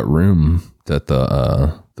that room that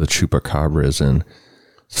the Chupacabra is in.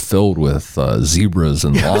 It's filled with zebras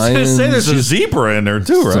and lions. I was going to say there's a zebra in there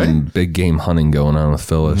too, right? Some big game hunting going on with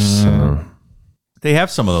Phyllis. They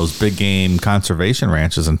have some of those big game conservation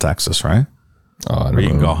ranches in Texas, right? I Where you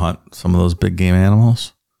can go hunt some of those big game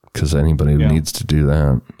animals. Because anybody needs to do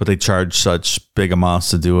that. But they charge such big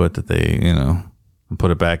amounts to do it that they,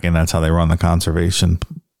 put it back in. That's how they run the conservation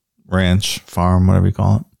ranch, farm, whatever you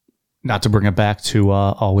call it. Not to bring it back to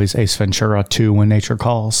always Ace Ventura 2 When Nature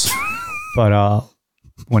Calls. But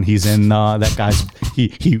when he's in that guy's,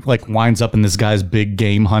 he like winds up in this guy's big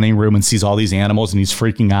game hunting room and sees all these animals and he's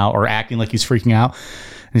freaking out or acting like he's freaking out.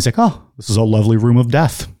 And he's like, oh, this is a lovely room of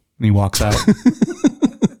death. And he walks out.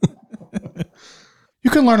 You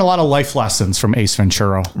can learn a lot of life lessons from Ace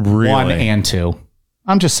Ventura. Really? 1 and 2.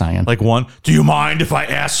 I'm just saying. Like one, do you mind if I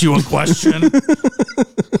ask you a question?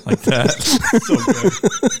 Like that.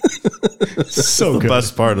 So good. So The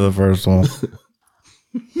best part of the first one.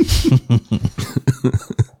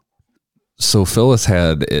 So Phyllis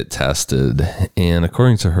had it tested, and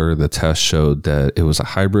according to her, the test showed that it was a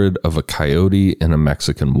hybrid of a coyote and a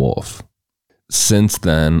Mexican wolf. Since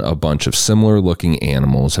then, a bunch of similar looking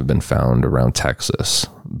animals have been found around Texas.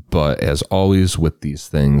 But as always with these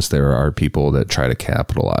things, there are people that try to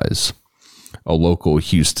capitalize. A local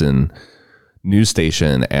Houston news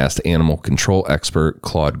station asked animal control expert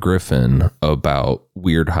Claude Griffin about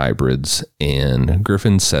weird hybrids, and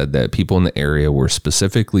Griffin said that people in the area were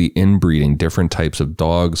specifically inbreeding different types of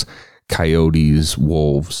dogs, coyotes,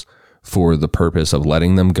 wolves, for the purpose of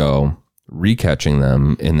letting them go, recatching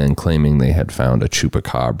them, and then claiming they had found a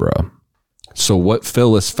chupacabra. So what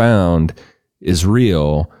Phyllis found is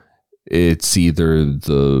real. It's either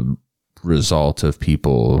the result of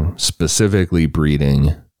people specifically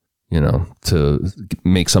breeding, to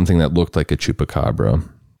make something that looked like a chupacabra.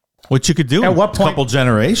 Which you could do At in what a point- couple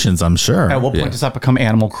generations, I'm sure. At what point does that become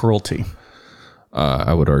animal cruelty?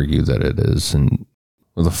 I would argue that it is. And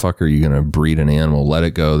what the fuck are you going to breed an animal, let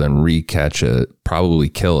it go, then recatch it, probably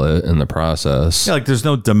kill it in the process? Yeah, like there's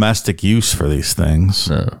no domestic use for these things.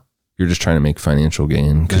 No. You're just trying to make financial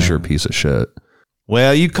gain because you're a piece of shit.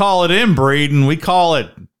 Well, you call it inbreeding. We call it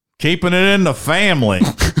keeping it in the family.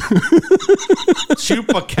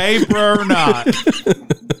 Chupacabra or not.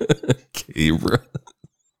 Cabra.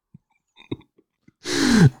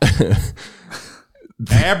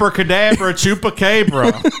 Abracadabra,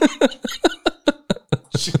 chupacabra.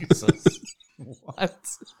 Jesus. What?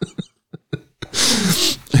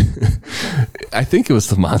 I think it was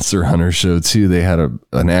the Monster Hunter show too. They had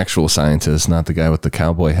an actual scientist, not the guy with the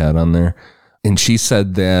cowboy hat on there. And she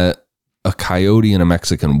said that a coyote and a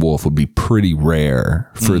Mexican wolf would be pretty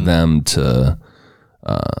rare for them to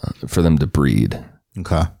breed.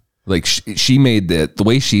 Okay. Like she made that, the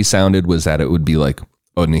way she sounded was that it would be like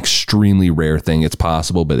an extremely rare thing. It's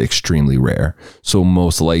possible, but extremely rare. So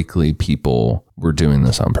most likely people were doing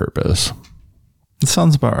this on purpose. It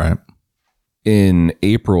sounds about right. In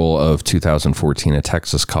April of 2014, a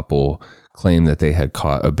Texas couple claimed that they had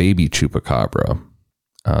caught a baby chupacabra.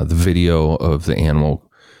 The video of the animal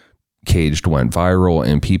caged went viral,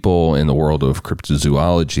 and people in the world of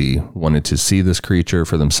cryptozoology wanted to see this creature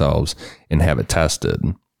for themselves and have it tested.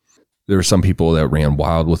 There were some people that ran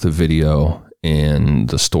wild with the video and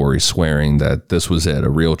the story, swearing that this was it. A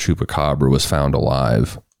real chupacabra was found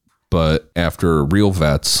alive. But after real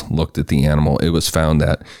vets looked at the animal, it was found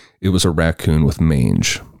that it was a raccoon with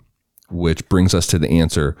mange, which brings us to the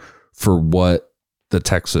answer for what the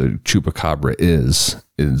Texas chupacabra is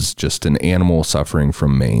just an animal suffering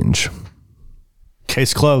from mange.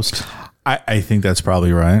 Case closed. I think that's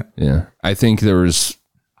probably right. Yeah. I think there's,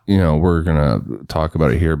 we're going to talk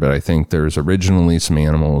about it here, but I think there's originally some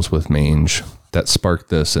animals with mange that sparked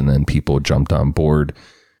this, and then people jumped on board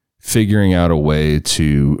figuring out a way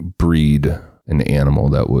to breed an animal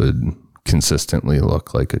that would consistently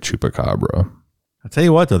look like a chupacabra. I'll tell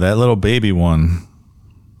you what, though, that little baby one,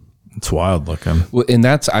 it's wild looking. Well, and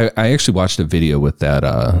that's, I actually watched a video with that,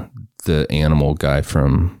 the animal guy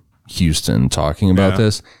from Houston talking about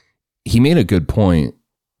this. He made a good point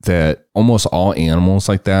that almost all animals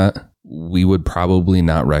like that, we would probably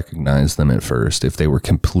not recognize them at first if they were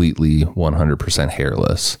completely 100%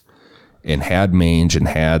 hairless and had mange and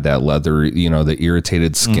had that leather, the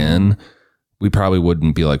irritated skin. We probably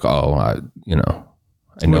wouldn't be like, I know what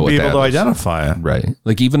that is. Be able to identify it. Right.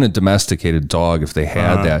 Like even a domesticated dog, if they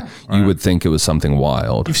had that, you would think it was something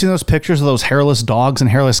wild. You've seen those pictures of those hairless dogs and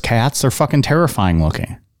hairless cats? They're fucking terrifying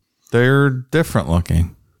looking. They're different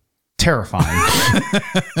looking. Terrifying.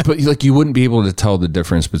 But like you wouldn't be able to tell the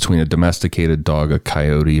difference between a domesticated dog, a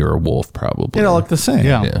coyote, or a wolf probably. They all look the same.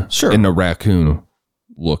 Yeah. Sure. And a raccoon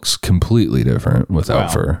looks completely different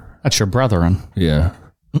without fur. That's your brethren. Yeah.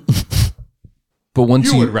 But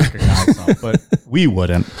once you would recognize them, but we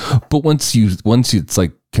wouldn't. But once it's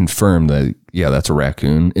like confirmed that, that's a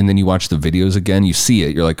raccoon, and then you watch the videos again, you see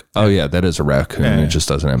it, you're like, oh yeah, that is a raccoon. It just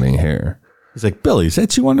doesn't have any hair. He's like, Billy, is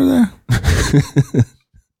that you under there?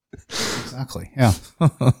 Exactly. Yeah.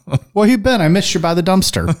 Where you been? I missed you by the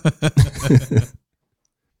dumpster.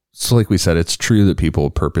 So like we said, it's true that people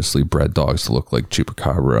purposely bred dogs to look like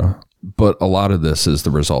chupacabra, but a lot of this is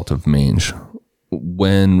the result of mange.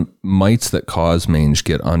 When mites that cause mange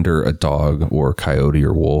get under a dog or coyote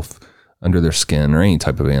or wolf, under their skin or any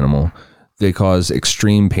type of animal, they cause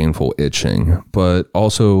extreme painful itching, but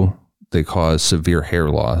also they cause severe hair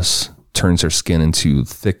loss, turns their skin into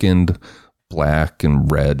thickened black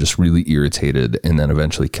and red, just really irritated, and then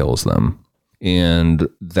eventually kills them. And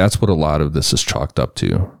that's what a lot of this is chalked up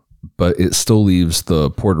to. But it still leaves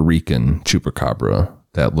the Puerto Rican chupacabra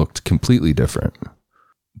that looked completely different.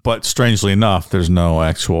 But strangely enough, there's no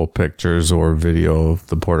actual pictures or video of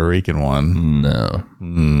the Puerto Rican one. No.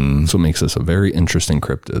 That's what makes this a very interesting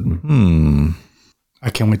cryptid. I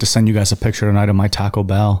can't wait to send you guys a picture tonight of my Taco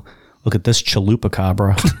Bell. Look at this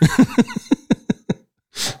Chupacabra.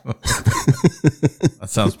 That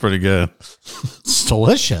sounds pretty good. It's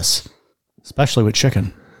delicious, especially with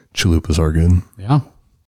chicken. Chalupas are good. Yeah.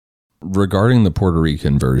 Regarding the Puerto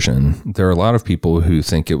Rican version, there are a lot of people who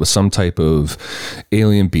think it was some type of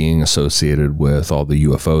alien being associated with all the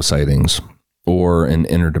UFO sightings or an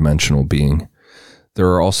interdimensional being. There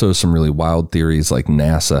are also some really wild theories like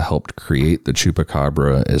NASA helped create the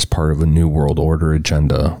Chupacabra as part of a New World Order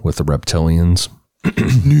agenda with the reptilians.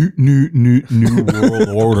 New World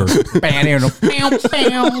Order.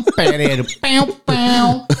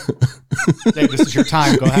 Dave, this is your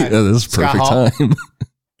time. Go ahead. Yeah, this is perfect time.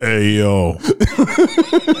 Hey, yo.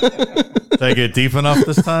 Did I get deep enough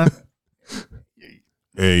this time?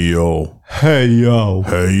 Hey, yo. Hey, yo.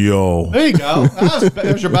 Hey, yo. There you go.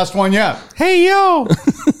 That was your best one yet. Hey, yo.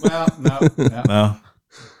 Well, no.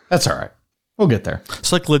 That's all right. We'll get there.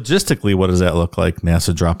 It's like logistically, what does that look like?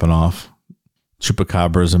 NASA dropping off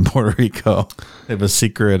chupacabras in Puerto Rico. They have a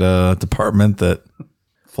secret department that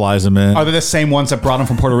flies them in. Are they the same ones that brought them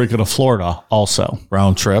from Puerto Rico to Florida also?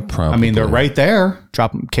 Round trip? Probably. I mean, they're right there.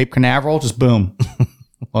 Drop them Cape Canaveral, just boom.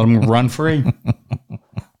 Let them run free.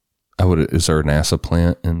 Is there a NASA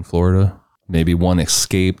plant in Florida? Maybe one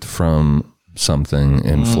escaped from something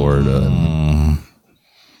in Florida.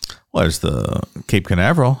 Well, there's the Cape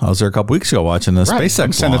Canaveral. I was there a couple weeks ago watching the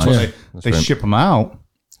SpaceX launch. That's where they ship them out.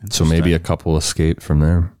 So maybe a couple escaped from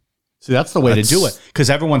there. See, that's the way to do it, because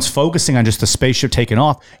everyone's focusing on just the spaceship taking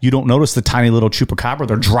off. You don't notice the tiny little chupacabra.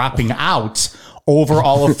 They're dropping out over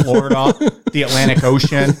all of Florida, the Atlantic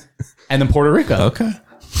Ocean, and then Puerto Rico. Okay.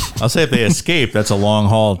 I'll say if they escape, that's a long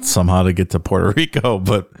haul somehow to get to Puerto Rico,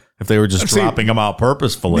 but If they were just dropping them out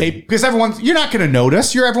purposefully. Because you're not going to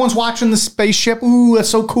notice. Everyone's watching the spaceship. Ooh, that's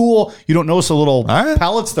so cool. You don't notice the little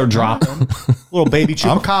pellets they're dropping. Little baby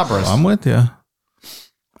chupacabras. I'm with you.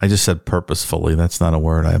 I just said purposefully. That's not a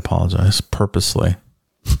word. I apologize. Purposely.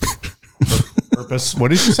 Purpose.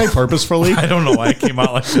 What did you say? Purposefully? I don't know why it came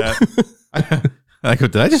out like that. I go,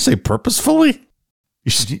 did I just say purposefully?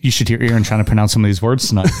 You should hear Aaron trying to pronounce some of these words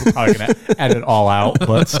tonight. We're probably going to edit it all out,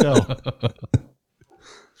 but still.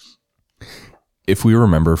 If we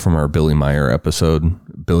remember from our Billy Meyer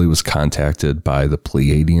episode, Billy was contacted by the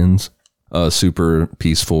Pleiadians, a super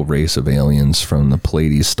peaceful race of aliens from the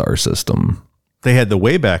Pleiades star system. They had the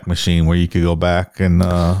Wayback Machine where you could go back and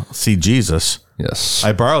see Jesus. Yes.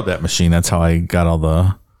 I borrowed that machine. That's how I got all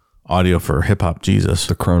the audio for Hip Hop Jesus.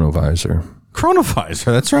 The Chronovisor. Chronovisor.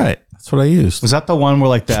 That's right. That's what I used. Was that the one where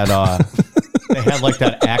like that, they had like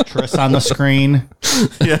that actress on the screen?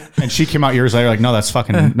 Yeah. And she came out years later like, no, that's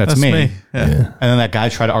me. Yeah. And then that guy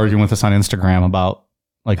tried to argue with us on Instagram about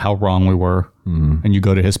like how wrong we were. Mm. And you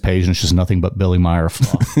go to his page and it's just nothing but Billy Meyer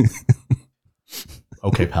fluff.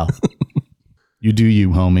 Okay, pal. You do you,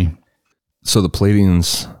 homie. So the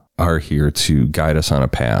Pleiadians are here to guide us on a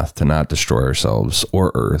path to not destroy ourselves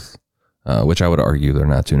or Earth, which I would argue they're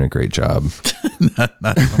not doing a great job.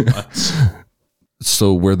 not so much.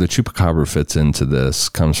 So where the Chupacabra fits into this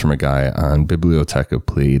comes from a guy on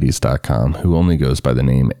bibliotechofpleiades.com who only goes by the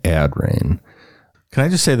name Adrain. Can I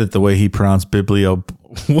just say that the way he pronounced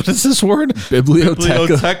what is this word?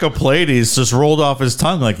 Biblioteca Pleiades just rolled off his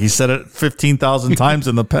tongue like he said it 15,000 times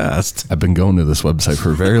in the past. I've been going to this website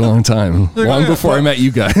for a very long time, long before I met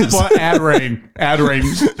you guys. But Adrain,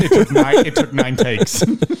 it took 9 takes.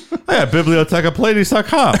 Yeah,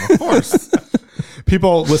 bibliotechopleiades.com, of course.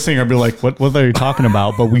 People listening are be like, what are you talking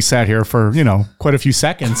about? But we sat here for, quite a few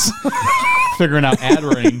seconds figuring out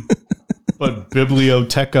Adrain. But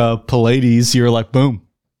Biblioteca Pleiades, you're like, boom.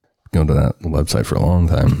 Going to that website for a long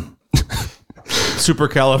time.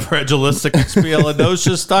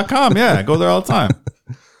 Supercalifragilisticexpialidocious.com. Yeah, go there all the time.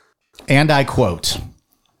 And I quote,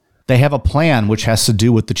 they have a plan which has to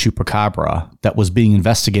do with the Chupacabra that was being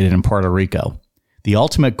investigated in Puerto Rico. The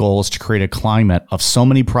ultimate goal is to create a climate of so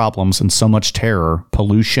many problems and so much terror,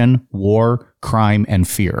 pollution, war, crime, and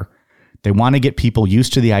fear. They want to get people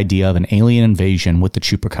used to the idea of an alien invasion with the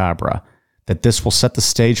Chupacabra, that this will set the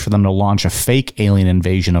stage for them to launch a fake alien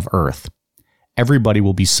invasion of Earth. Everybody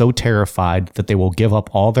will be so terrified that they will give up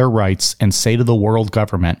all their rights and say to the world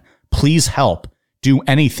government, please help, do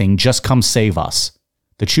anything, just come save us.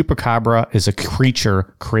 The Chupacabra is a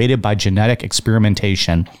creature created by genetic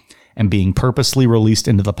experimentation and being purposely released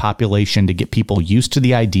into the population to get people used to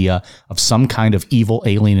the idea of some kind of evil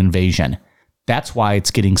alien invasion. That's why it's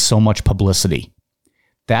getting so much publicity.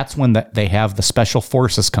 That's when they have the special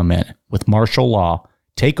forces come in with martial law,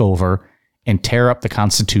 take over, and tear up the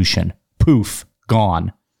Constitution. Poof,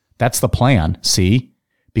 gone. That's the plan, see?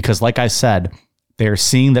 Because like I said, they are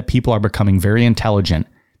seeing that people are becoming very intelligent.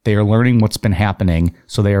 They are learning what's been happening,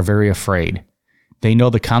 so they are very afraid. They know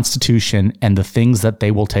the Constitution and the things that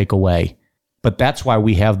they will take away. But that's why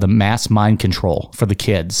we have the mass mind control for the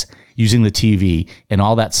kids, using the TV and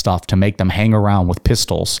all that stuff to make them hang around with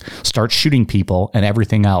pistols, start shooting people and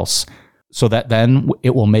everything else, so that then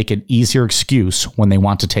it will make an easier excuse when they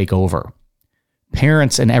want to take over.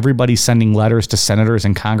 Parents and everybody sending letters to senators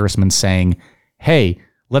and congressmen saying, hey,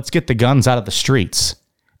 let's get the guns out of the streets.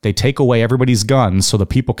 They take away everybody's guns so the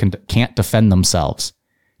people can't defend themselves.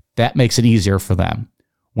 That makes it easier for them.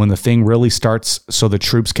 When the thing really starts so the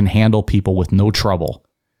troops can handle people with no trouble.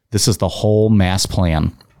 This is the whole mass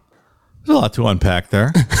plan. There's a lot to unpack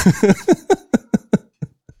there.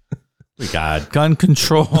 We got gun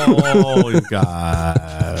control. We've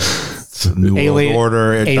got New World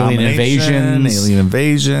Order, alien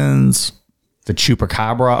invasions. The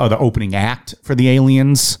Chupacabra, or the opening act for the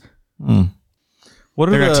aliens. They're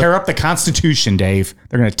going to tear up the Constitution, Dave.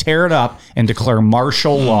 They're going to tear it up and declare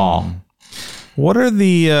martial law. What are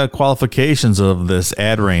the qualifications of this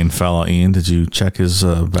Adrain fellow, Ian? Did you check his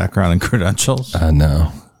background and credentials?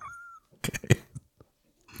 No. Okay.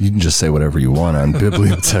 You can just say whatever you want on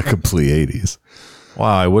Biblioteca Pleiades.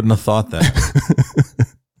 Wow, I wouldn't have thought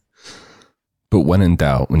that. But when in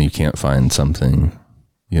doubt, when you can't find something,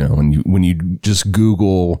 when you just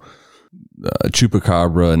Google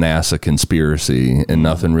Chupacabra NASA conspiracy and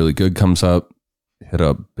nothing really good comes up, hit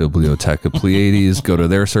up Biblioteca Pleiades, go to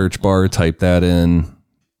their search bar, type that in,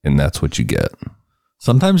 and that's what you get.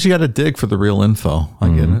 Sometimes you got to dig for the real info. I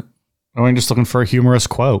get it. Or I'm just looking for a humorous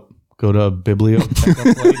quote. Go to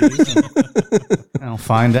Bibliotheca Ladies and I'll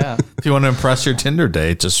find out. If you want to impress your Tinder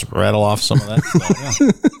date, just rattle off some of that stuff.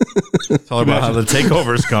 Yeah. Tell her about how the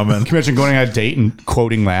takeover's coming. Can you imagine going on a date and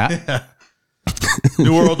quoting that? Yeah.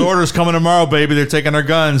 New World Order's coming tomorrow, baby. They're taking our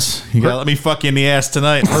guns. You gotta let me fuck you in the ass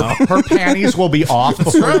tonight. Her panties will be off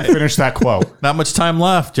before you finish that quote. Not much time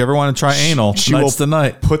left. Do you ever want to try anal? Tonight's the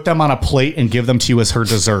night. Put them on a plate and give them to you as her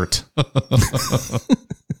dessert.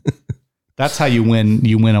 That's how you win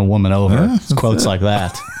a woman over. Yeah, Quotes like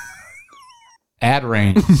that. Ad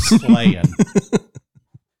rain slaying.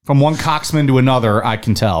 From one coxman to another, I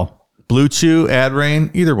can tell. Blue Chew, Ad Rain,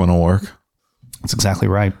 either one will work. That's exactly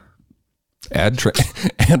right. Ad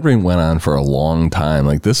rain went on for a long time.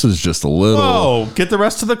 Like, this is just a little. Oh, get the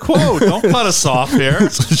rest of the quote. Don't cut us off here.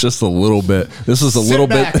 This is just a little bit. This is a Sit little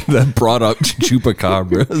back. bit that brought up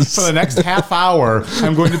Chupacabras. For the next half hour,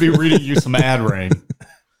 I'm going to be reading you some ad rain.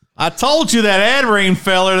 I told you that Ad Rain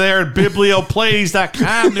feller there at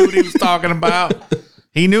biblioplays.com knew what he was talking about.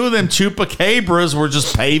 He knew them Chupacabras were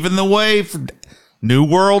just paving the way for New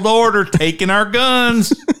World Order taking our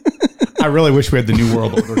guns. I really wish we had the New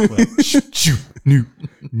World Order clip.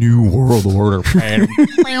 New World Order.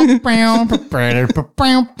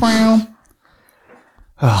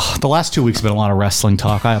 The last 2 weeks have been a lot of wrestling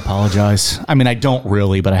talk. I apologize. I mean, I don't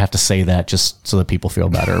really, but I have to say that just so that people feel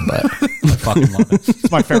better. But I fucking love it.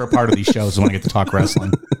 It's my favorite part of these shows is when I get to talk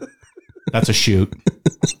wrestling. That's a shoot.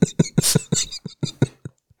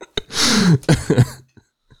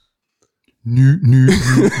 New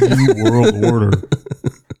World Order.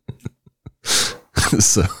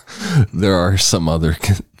 So there are some other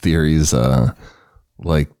theories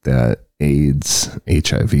like that AIDS,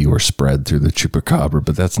 HIV were spread through the Chupacabra,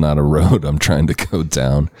 but that's not a road I'm trying to go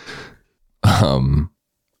down. Nope.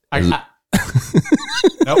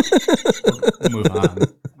 We'll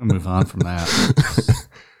move on from that.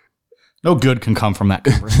 No good can come from that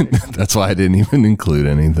conversation. That's why I didn't even include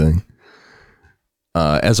anything.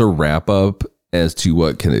 As a wrap up as to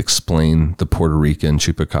what can explain the Puerto Rican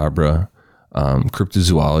Chupacabra,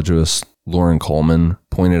 cryptozoologist Lauren Coleman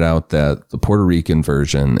pointed out that the Puerto Rican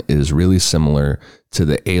version is really similar to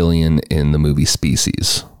the alien in the movie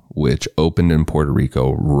Species, which opened in Puerto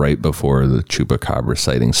Rico right before the Chupacabra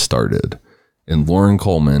sighting started. And Lauren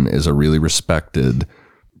Coleman is a really respected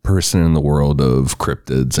person in the world of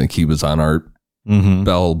cryptids. Like, he was on Art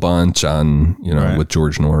Bell Bunch on, right, with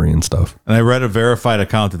George Norrie and stuff. And I read a verified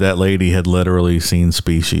account that lady had literally seen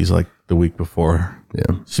Species like the week before.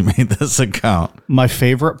 Yeah, she made this account. My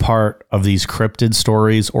favorite part of these cryptid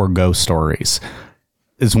stories or ghost stories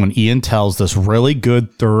is when Ian tells this really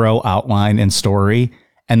good, thorough outline and story,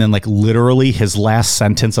 and then like literally his last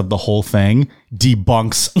sentence of the whole thing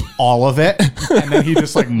debunks all of it, and then he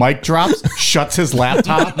just like mic drops, shuts his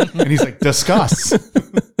laptop, and he's like, discuss.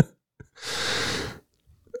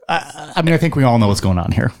 I mean, I think we all know what's going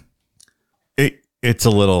on here. It's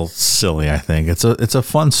a little silly, I think. It's a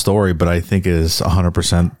fun story, but I think it is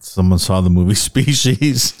 100% someone saw the movie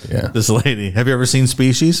Species. Yeah. This lady. Have you ever seen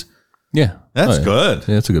Species? Yeah. That's good.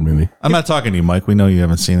 Yeah, it's a good movie. I'm not talking to you, Mike. We know you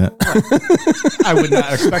haven't seen it. I would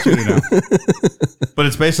not expect you to know. But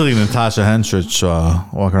it's basically Natasha Henstridge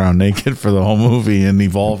walking around naked for the whole movie and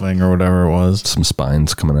evolving or whatever it was. Some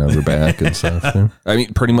spines coming out of her back and stuff. Yeah. I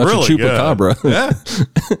mean, pretty much Really a Chupacabra. Yeah.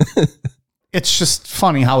 It's just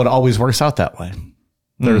funny how it always works out that way.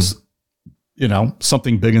 There's,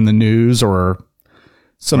 something big in the news or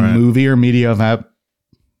some movie or media event.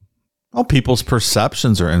 Well, people's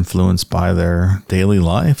perceptions are influenced by their daily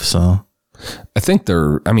life. So I think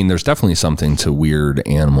there's definitely something to weird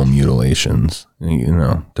animal mutilations.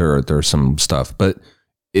 There's some stuff, but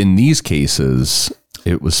in these cases,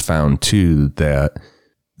 it was found too that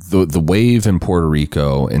the wave in Puerto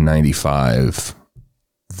Rico in 95,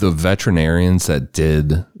 the veterinarians that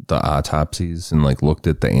did the autopsies and like looked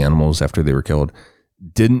at the animals after they were killed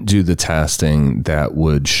didn't do the testing that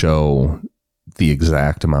would show the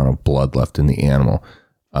exact amount of blood left in the animal.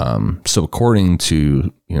 So according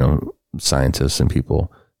to, scientists and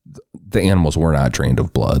people, the animals were not drained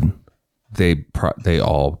of blood. They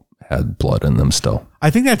all had blood in them still. I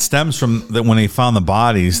think that stems from that when they found the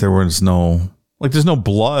bodies, there's no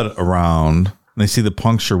blood around. And they see the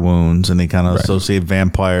puncture wounds and they kind of associate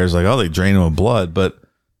vampires like, oh, they drain them of blood. But,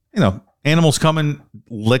 animals come and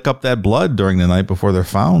lick up that blood during the night before they're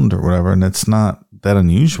found or whatever. And it's not that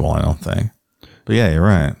unusual, I don't think. But yeah, you're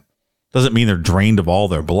right. Doesn't mean they're drained of all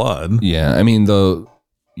their blood. Yeah. I mean,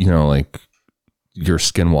 like your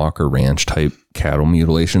Skinwalker Ranch type cattle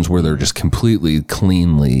mutilations where they're just completely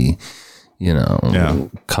cleanly,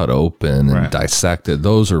 cut open and dissected.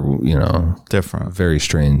 Those are, different. Very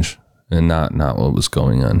strange. and not what was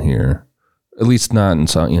going on here. At least not in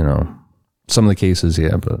some, some of the cases,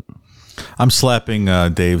 yeah, but I'm slapping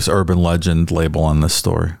Dave's urban legend label on this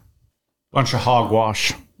story. Bunch of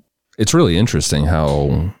hogwash. it's really interesting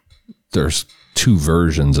how there's two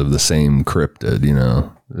versions of the same cryptid,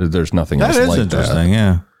 There's nothing else like that. That is interesting,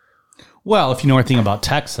 yeah. Well, if you know anything about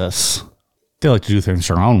Texas, they like to do things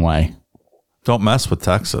their own way. Don't mess with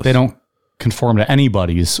Texas. They don't conform to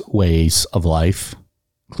anybody's ways of life,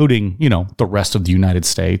 including, the rest of the United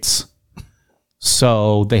States.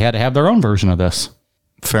 So they had to have their own version of this.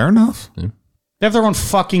 Fair enough. Yeah. They have their own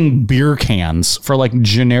fucking beer cans for like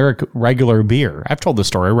generic regular beer. I've told this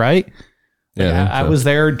story, right? Yeah, I was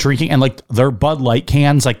there drinking, and like their Bud Light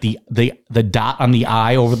cans, like the dot on the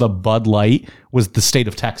I over the Bud Light was the state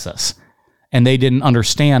of Texas. And they didn't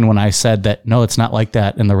understand when I said that, no, it's not like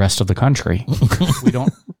that in the rest of the country. We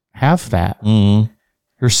don't have that. Mm-hmm.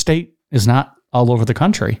 Your state is not all over the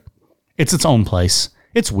country. It's its own place.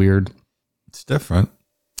 It's weird. It's different.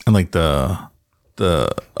 And like a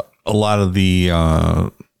lot of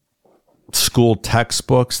the school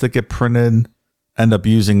textbooks that get printed end up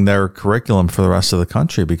using their curriculum for the rest of the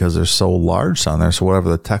country because they're so large on there. So whatever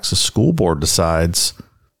the Texas school board decides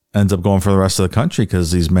ends up going for the rest of the country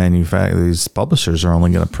because these publishers are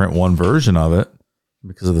only going to print one version of it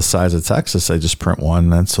because of the size of Texas. They just print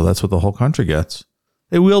one, and so that's what the whole country gets.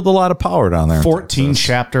 They wield a lot of power down there. 14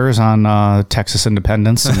 chapters on Texas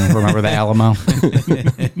independence, and remember the Alamo.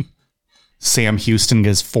 Sam Houston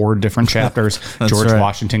gets 4 different chapters. George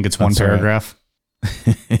Washington gets one paragraph.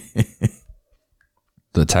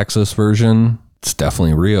 The Texas version, it's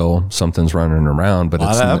definitely real. Something's running around, but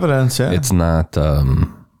it's evidence. Yeah,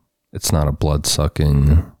 it's not a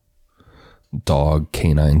blood-sucking dog,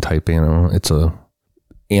 canine type animal. It's a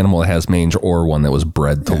animal that has mange or one that was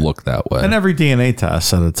bred to look that way. And every DNA test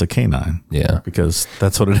said it's a canine. Yeah, because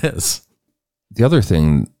that's what it is. The other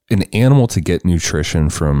thing, an animal to get nutrition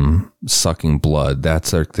from sucking blood,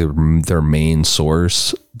 that's like their main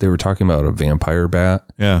source. They were talking about a vampire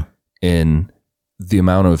bat. Yeah, and the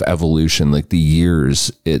amount of evolution, like the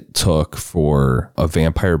years it took for a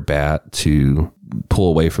vampire bat to pull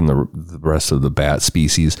away from the rest of the bat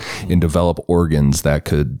species and develop organs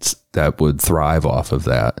that would thrive off of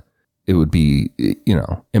that. It would be,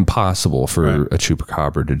 impossible for a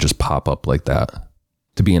chupacabra to just pop up like that,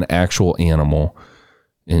 to be an actual animal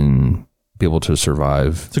and be able to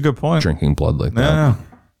survive. It's a good point. Drinking blood like that. Yeah.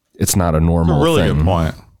 It's not a normal thing. Really good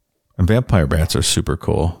point. And vampire bats are super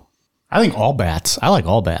cool. I like all bats. I like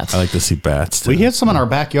to see bats too. We have some in our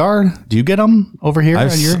backyard. Do you get them over here on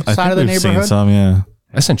your side of the neighborhood? Seen some, yeah.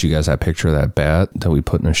 I sent you guys that picture of that bat that we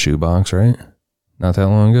put in a shoebox, right? Not that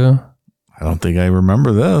long ago. I don't think I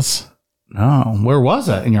remember this. No. Where was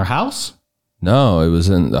it? In your house? No, it was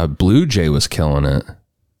in a blue jay was killing it.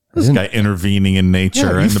 This guy intervening in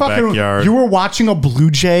nature in the backyard. You were watching a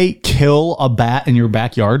blue jay kill a bat in your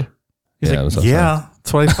backyard? That's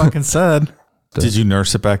what I fucking said. Did you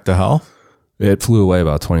nurse it back to health? It flew away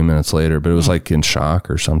about 20 minutes later, but it was like in shock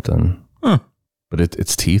or something. Huh. But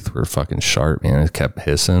its teeth were fucking sharp, man. It kept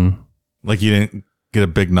hissing. Like you didn't get a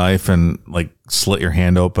big knife and like slit your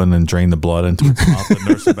hand open and drain the blood into its mouth and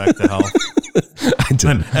nurse it back to health?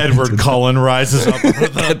 And Edward Cullen rises up.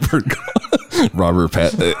 Robert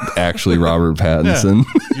Pattinson.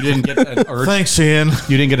 Yeah. You didn't get an urge. Thanks, Ian.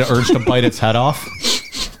 You didn't get an urge to bite its head off?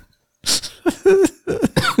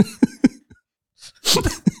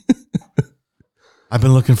 I've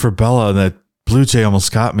been looking for Bella, and that blue jay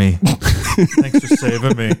almost got me. Thanks for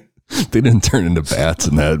saving me. They didn't turn into bats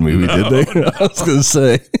in that movie, did they? No. I was going to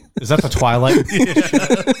say. Is that the Twilight?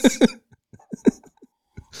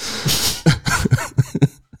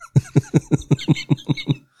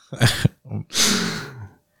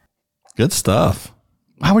 Good stuff.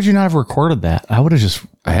 Why would you not have recorded that? I would have just.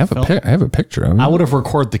 I have a picture of it. I would have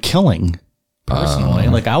recorded the killing personally.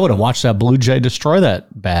 I would have watched that blue jay destroy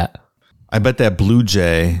that bat. I bet that blue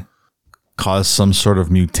jay caused some sort of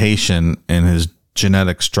mutation in his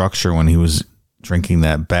genetic structure when he was drinking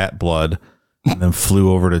that bat blood and then flew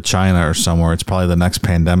over to China or somewhere. It's probably the next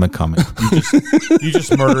pandemic coming. You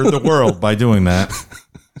just murdered the world by doing that.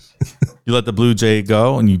 You let the blue jay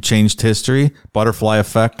go and you changed history, butterfly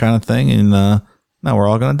effect kind of thing. And now we're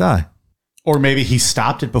all going to die. Or maybe he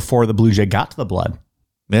stopped it before the blue jay got to the blood.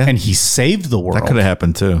 Yeah. And he saved the world. That could have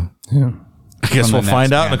happened too. Yeah. I guess we'll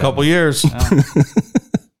find out in a couple years.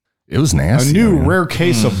 It was nasty. A new rare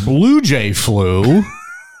case of blue jay flu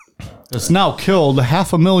has now killed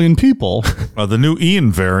 500,000 people. The new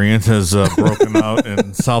Ian variant has broken out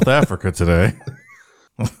in South Africa today.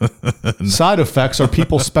 Side effects are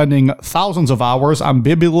people spending thousands of hours on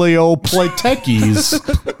biblioplatekies.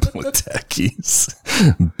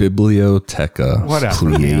 Biblioteca. Whatever.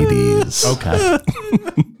 Pleiades. Okay.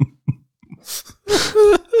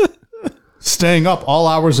 Staying up all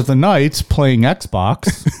hours of the night playing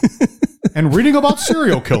Xbox and reading about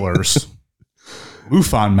serial killers.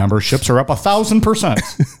 MUFON memberships are up 1,000%.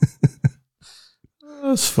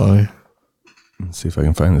 That's funny. Let's see if I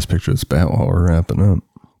can find this picture of this bat while we're wrapping up.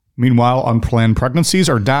 Meanwhile, unplanned pregnancies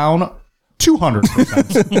are down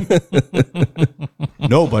 200%.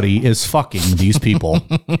 Nobody is fucking these people.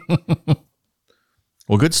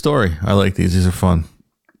 Well, good story. I like these. These are fun.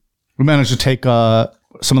 We managed to take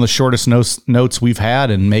some of the shortest notes we've had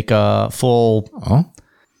and make a full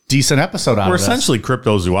decent episode out We're of this. essentially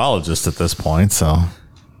cryptozoologists at this point, so.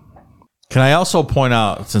 Can I also point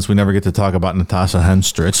out, since we never get to talk about Natasha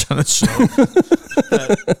Henstridge on the show,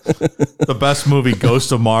 the best movie,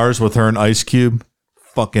 Ghost of Mars, with her and Ice Cube,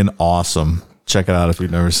 fucking awesome. Check it out if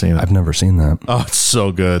you've never seen it. I've never seen that. Oh, it's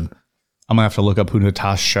so good. I'm going to have to look up who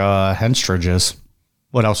Natasha Henstridge is.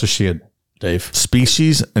 What else is she in, Dave?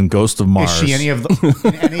 Species and Ghost of Mars. Is she in any of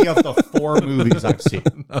the 4 movies I've seen?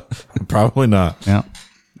 Probably not. Yeah.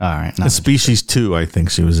 All right. And Species 2, I think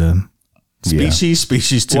she was in. Species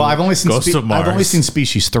 2. Well, I've only seen Ghost of Mars. I've only seen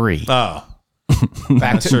Species 3. Oh.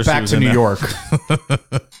 Back to New York.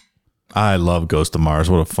 I love Ghost of Mars.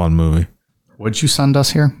 What a fun movie. What'd you send us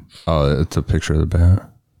here? Oh, it's a picture of the bat.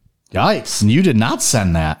 Yikes. You did not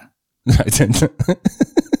send that. I didn't.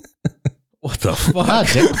 What the fuck? God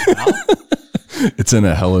damn, pal. It's in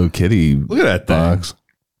a Hello Kitty Look at that thing. box.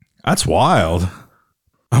 That's wild.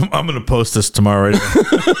 I'm going to post this tomorrow right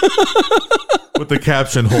with the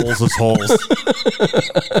caption, holes is holes.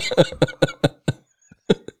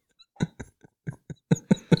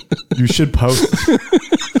 You should post.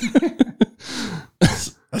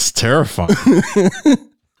 That's terrifying.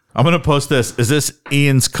 I'm going to post this. Is this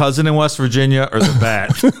Ian's cousin in West Virginia or the bat?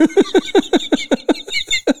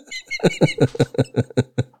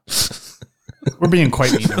 We're being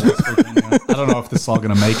quite mean to West Virginia. I don't know if this is all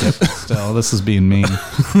going to make it, but still, this is being mean.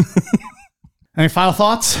 Any final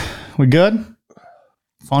thoughts? We good?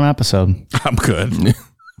 Fun episode. I'm good.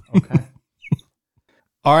 Okay.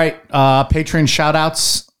 All right. Patreon shout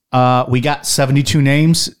outs. We got 72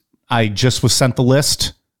 names. I just was sent the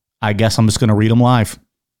list. I guess I'm just going to read them live.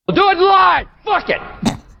 Do it live! Fuck it!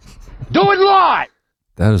 Do it live!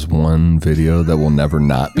 That is one video that will never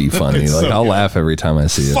not be funny. Like, I'll laugh every time I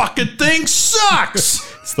see it. Fucking thing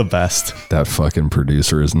sucks! It's the best. That fucking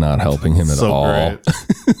producer is not helping him at all. Great.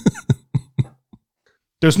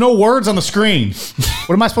 There's no words on the screen.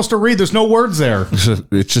 What am I supposed to read? There's no words there.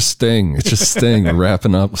 It's just Sting. It's just Sting.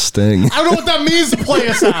 Wrapping up Sting. I don't know what that means to play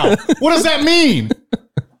us out. What does that mean?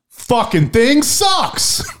 Fucking thing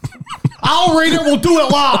sucks. I'll read it. We'll do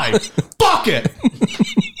it live. Fuck it.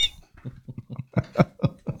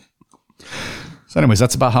 So anyways,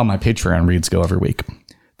 that's about how my Patreon reads go every week.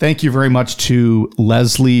 Thank you very much to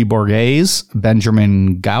Leslie Borges,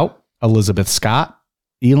 Benjamin Gout, Elizabeth Scott,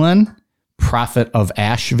 Elin, Prophet of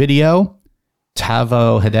Ash Video,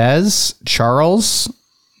 Tavo Hedez, Charles,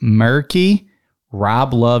 Murky,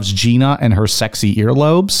 Rob loves Gina and her sexy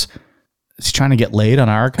earlobes. Is he trying to get laid on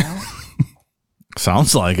our account?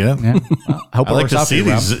 Sounds like it. Yeah. Well, I hope I it like works to out for see you,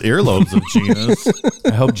 Rob. these earlobes of Gina's.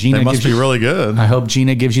 I hope Gina They must gives be you, really good. I hope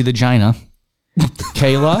Gina gives you the Gina.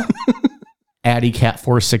 Kayla, Addie Cat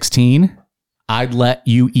 416. I'd let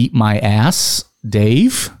you eat my ass.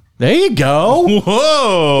 Dave. There you go.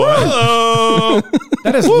 Whoa. Hello.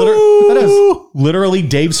 That is literally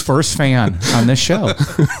Dave's first fan on this show.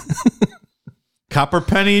 Copper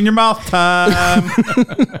penny in your mouth time.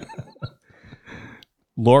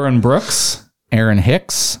 Lauren Brooks, Aaron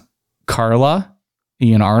Hicks, Carla,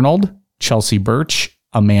 Ian Arnold, Chelsea Birch,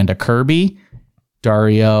 Amanda Kirby,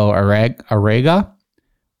 Dario Arega,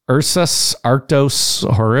 Ursus Arctos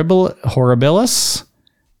Horribilis.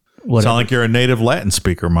 Sound like you're a native Latin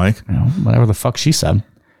speaker, Mike. You know, whatever the fuck she said.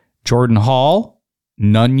 Jordan Hall,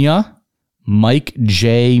 Nunya, Mike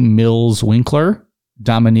J. Mills Winkler,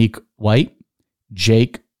 Dominique White,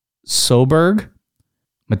 Jake Soberg,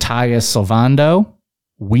 Matthias Silvando,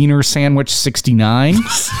 Wiener Sandwich 69,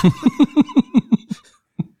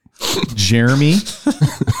 Jeremy,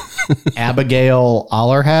 Abigail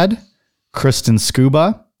Allerhead, Kristen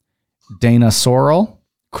Scuba, Dana Sorrell,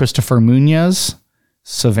 Christopher Munoz,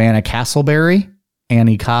 Savannah Castleberry,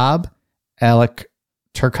 Annie Cobb, Alec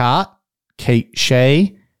Turcott, Kate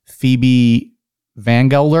Shea, Phoebe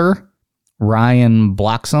Vangelder, Ryan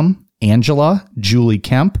Bloxham, Angela, Julie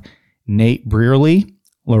Kemp, Nate Brearley,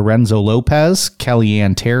 Lorenzo Lopez,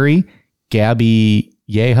 Kellyanne Terry, Gabby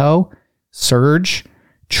Yeho, Surge,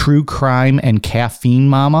 True Crime and Caffeine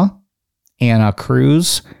Mama, Anna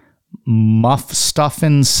Cruz, Muff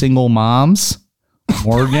Stuffin' Single Moms,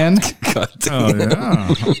 Morgan,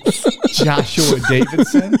 Joshua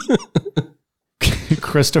Davidson,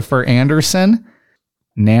 Christopher Anderson,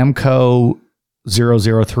 Namco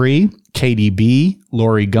 003, KDB,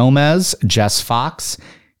 Lori Gomez, Jess Fox,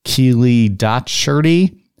 Keely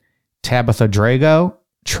Dotsherty, Tabitha Drago,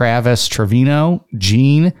 Travis Trevino,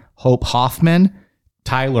 Jean, Hope Hoffman,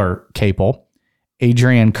 Tyler Capel,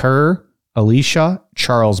 Adrian Kerr, Alicia,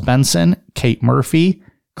 Charles Benson, Kate Murphy,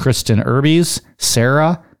 Kristen Urbies,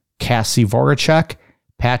 Sarah, Cassie Voracek,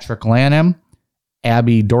 Patrick Lanham,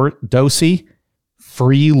 Abby Dosey,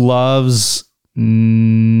 Free Loves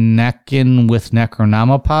Neckin with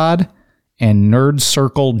Necronomipod, and Nerd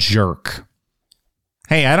Circle Jerk.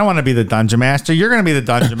 Hey, I don't want to be the dungeon master. You're going to be the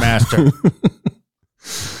dungeon master.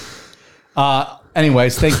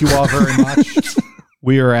 Anyways, thank you all very much.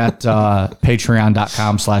 We are at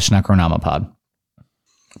patreon.com/Necronomipod.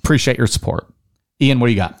 Appreciate your support. Ian, what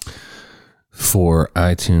do you got? For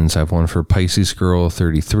iTunes, I have one for Pisces Girl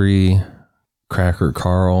 33, Cracker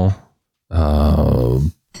Carl,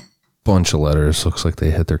 bunch of letters. Looks like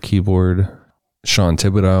they hit their keyboard. Sean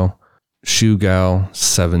Thibodeau, Shoe Gal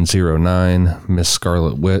 709, Miss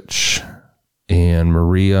Scarlet Witch, and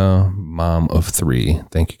Maria, Mom of 3.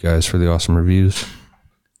 Thank you guys for the awesome reviews.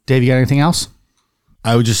 Dave, you got anything else?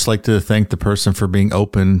 I would just like to thank the person for being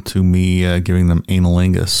open to me giving them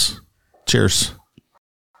analingus. Cheers.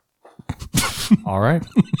 All right.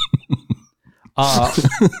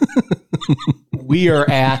 We are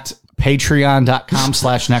at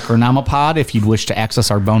patreon.com/Necronomipod if you'd wish to access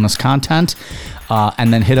our bonus content.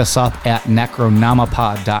 And then hit us up at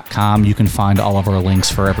necronomipod.com. You can find all of our links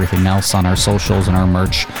for everything else on our socials and our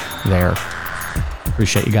merch there.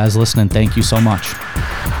 Appreciate you guys listening. Thank you so much.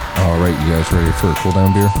 All right, you guys ready for a cool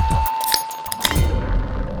down beer?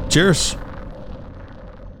 Cheers.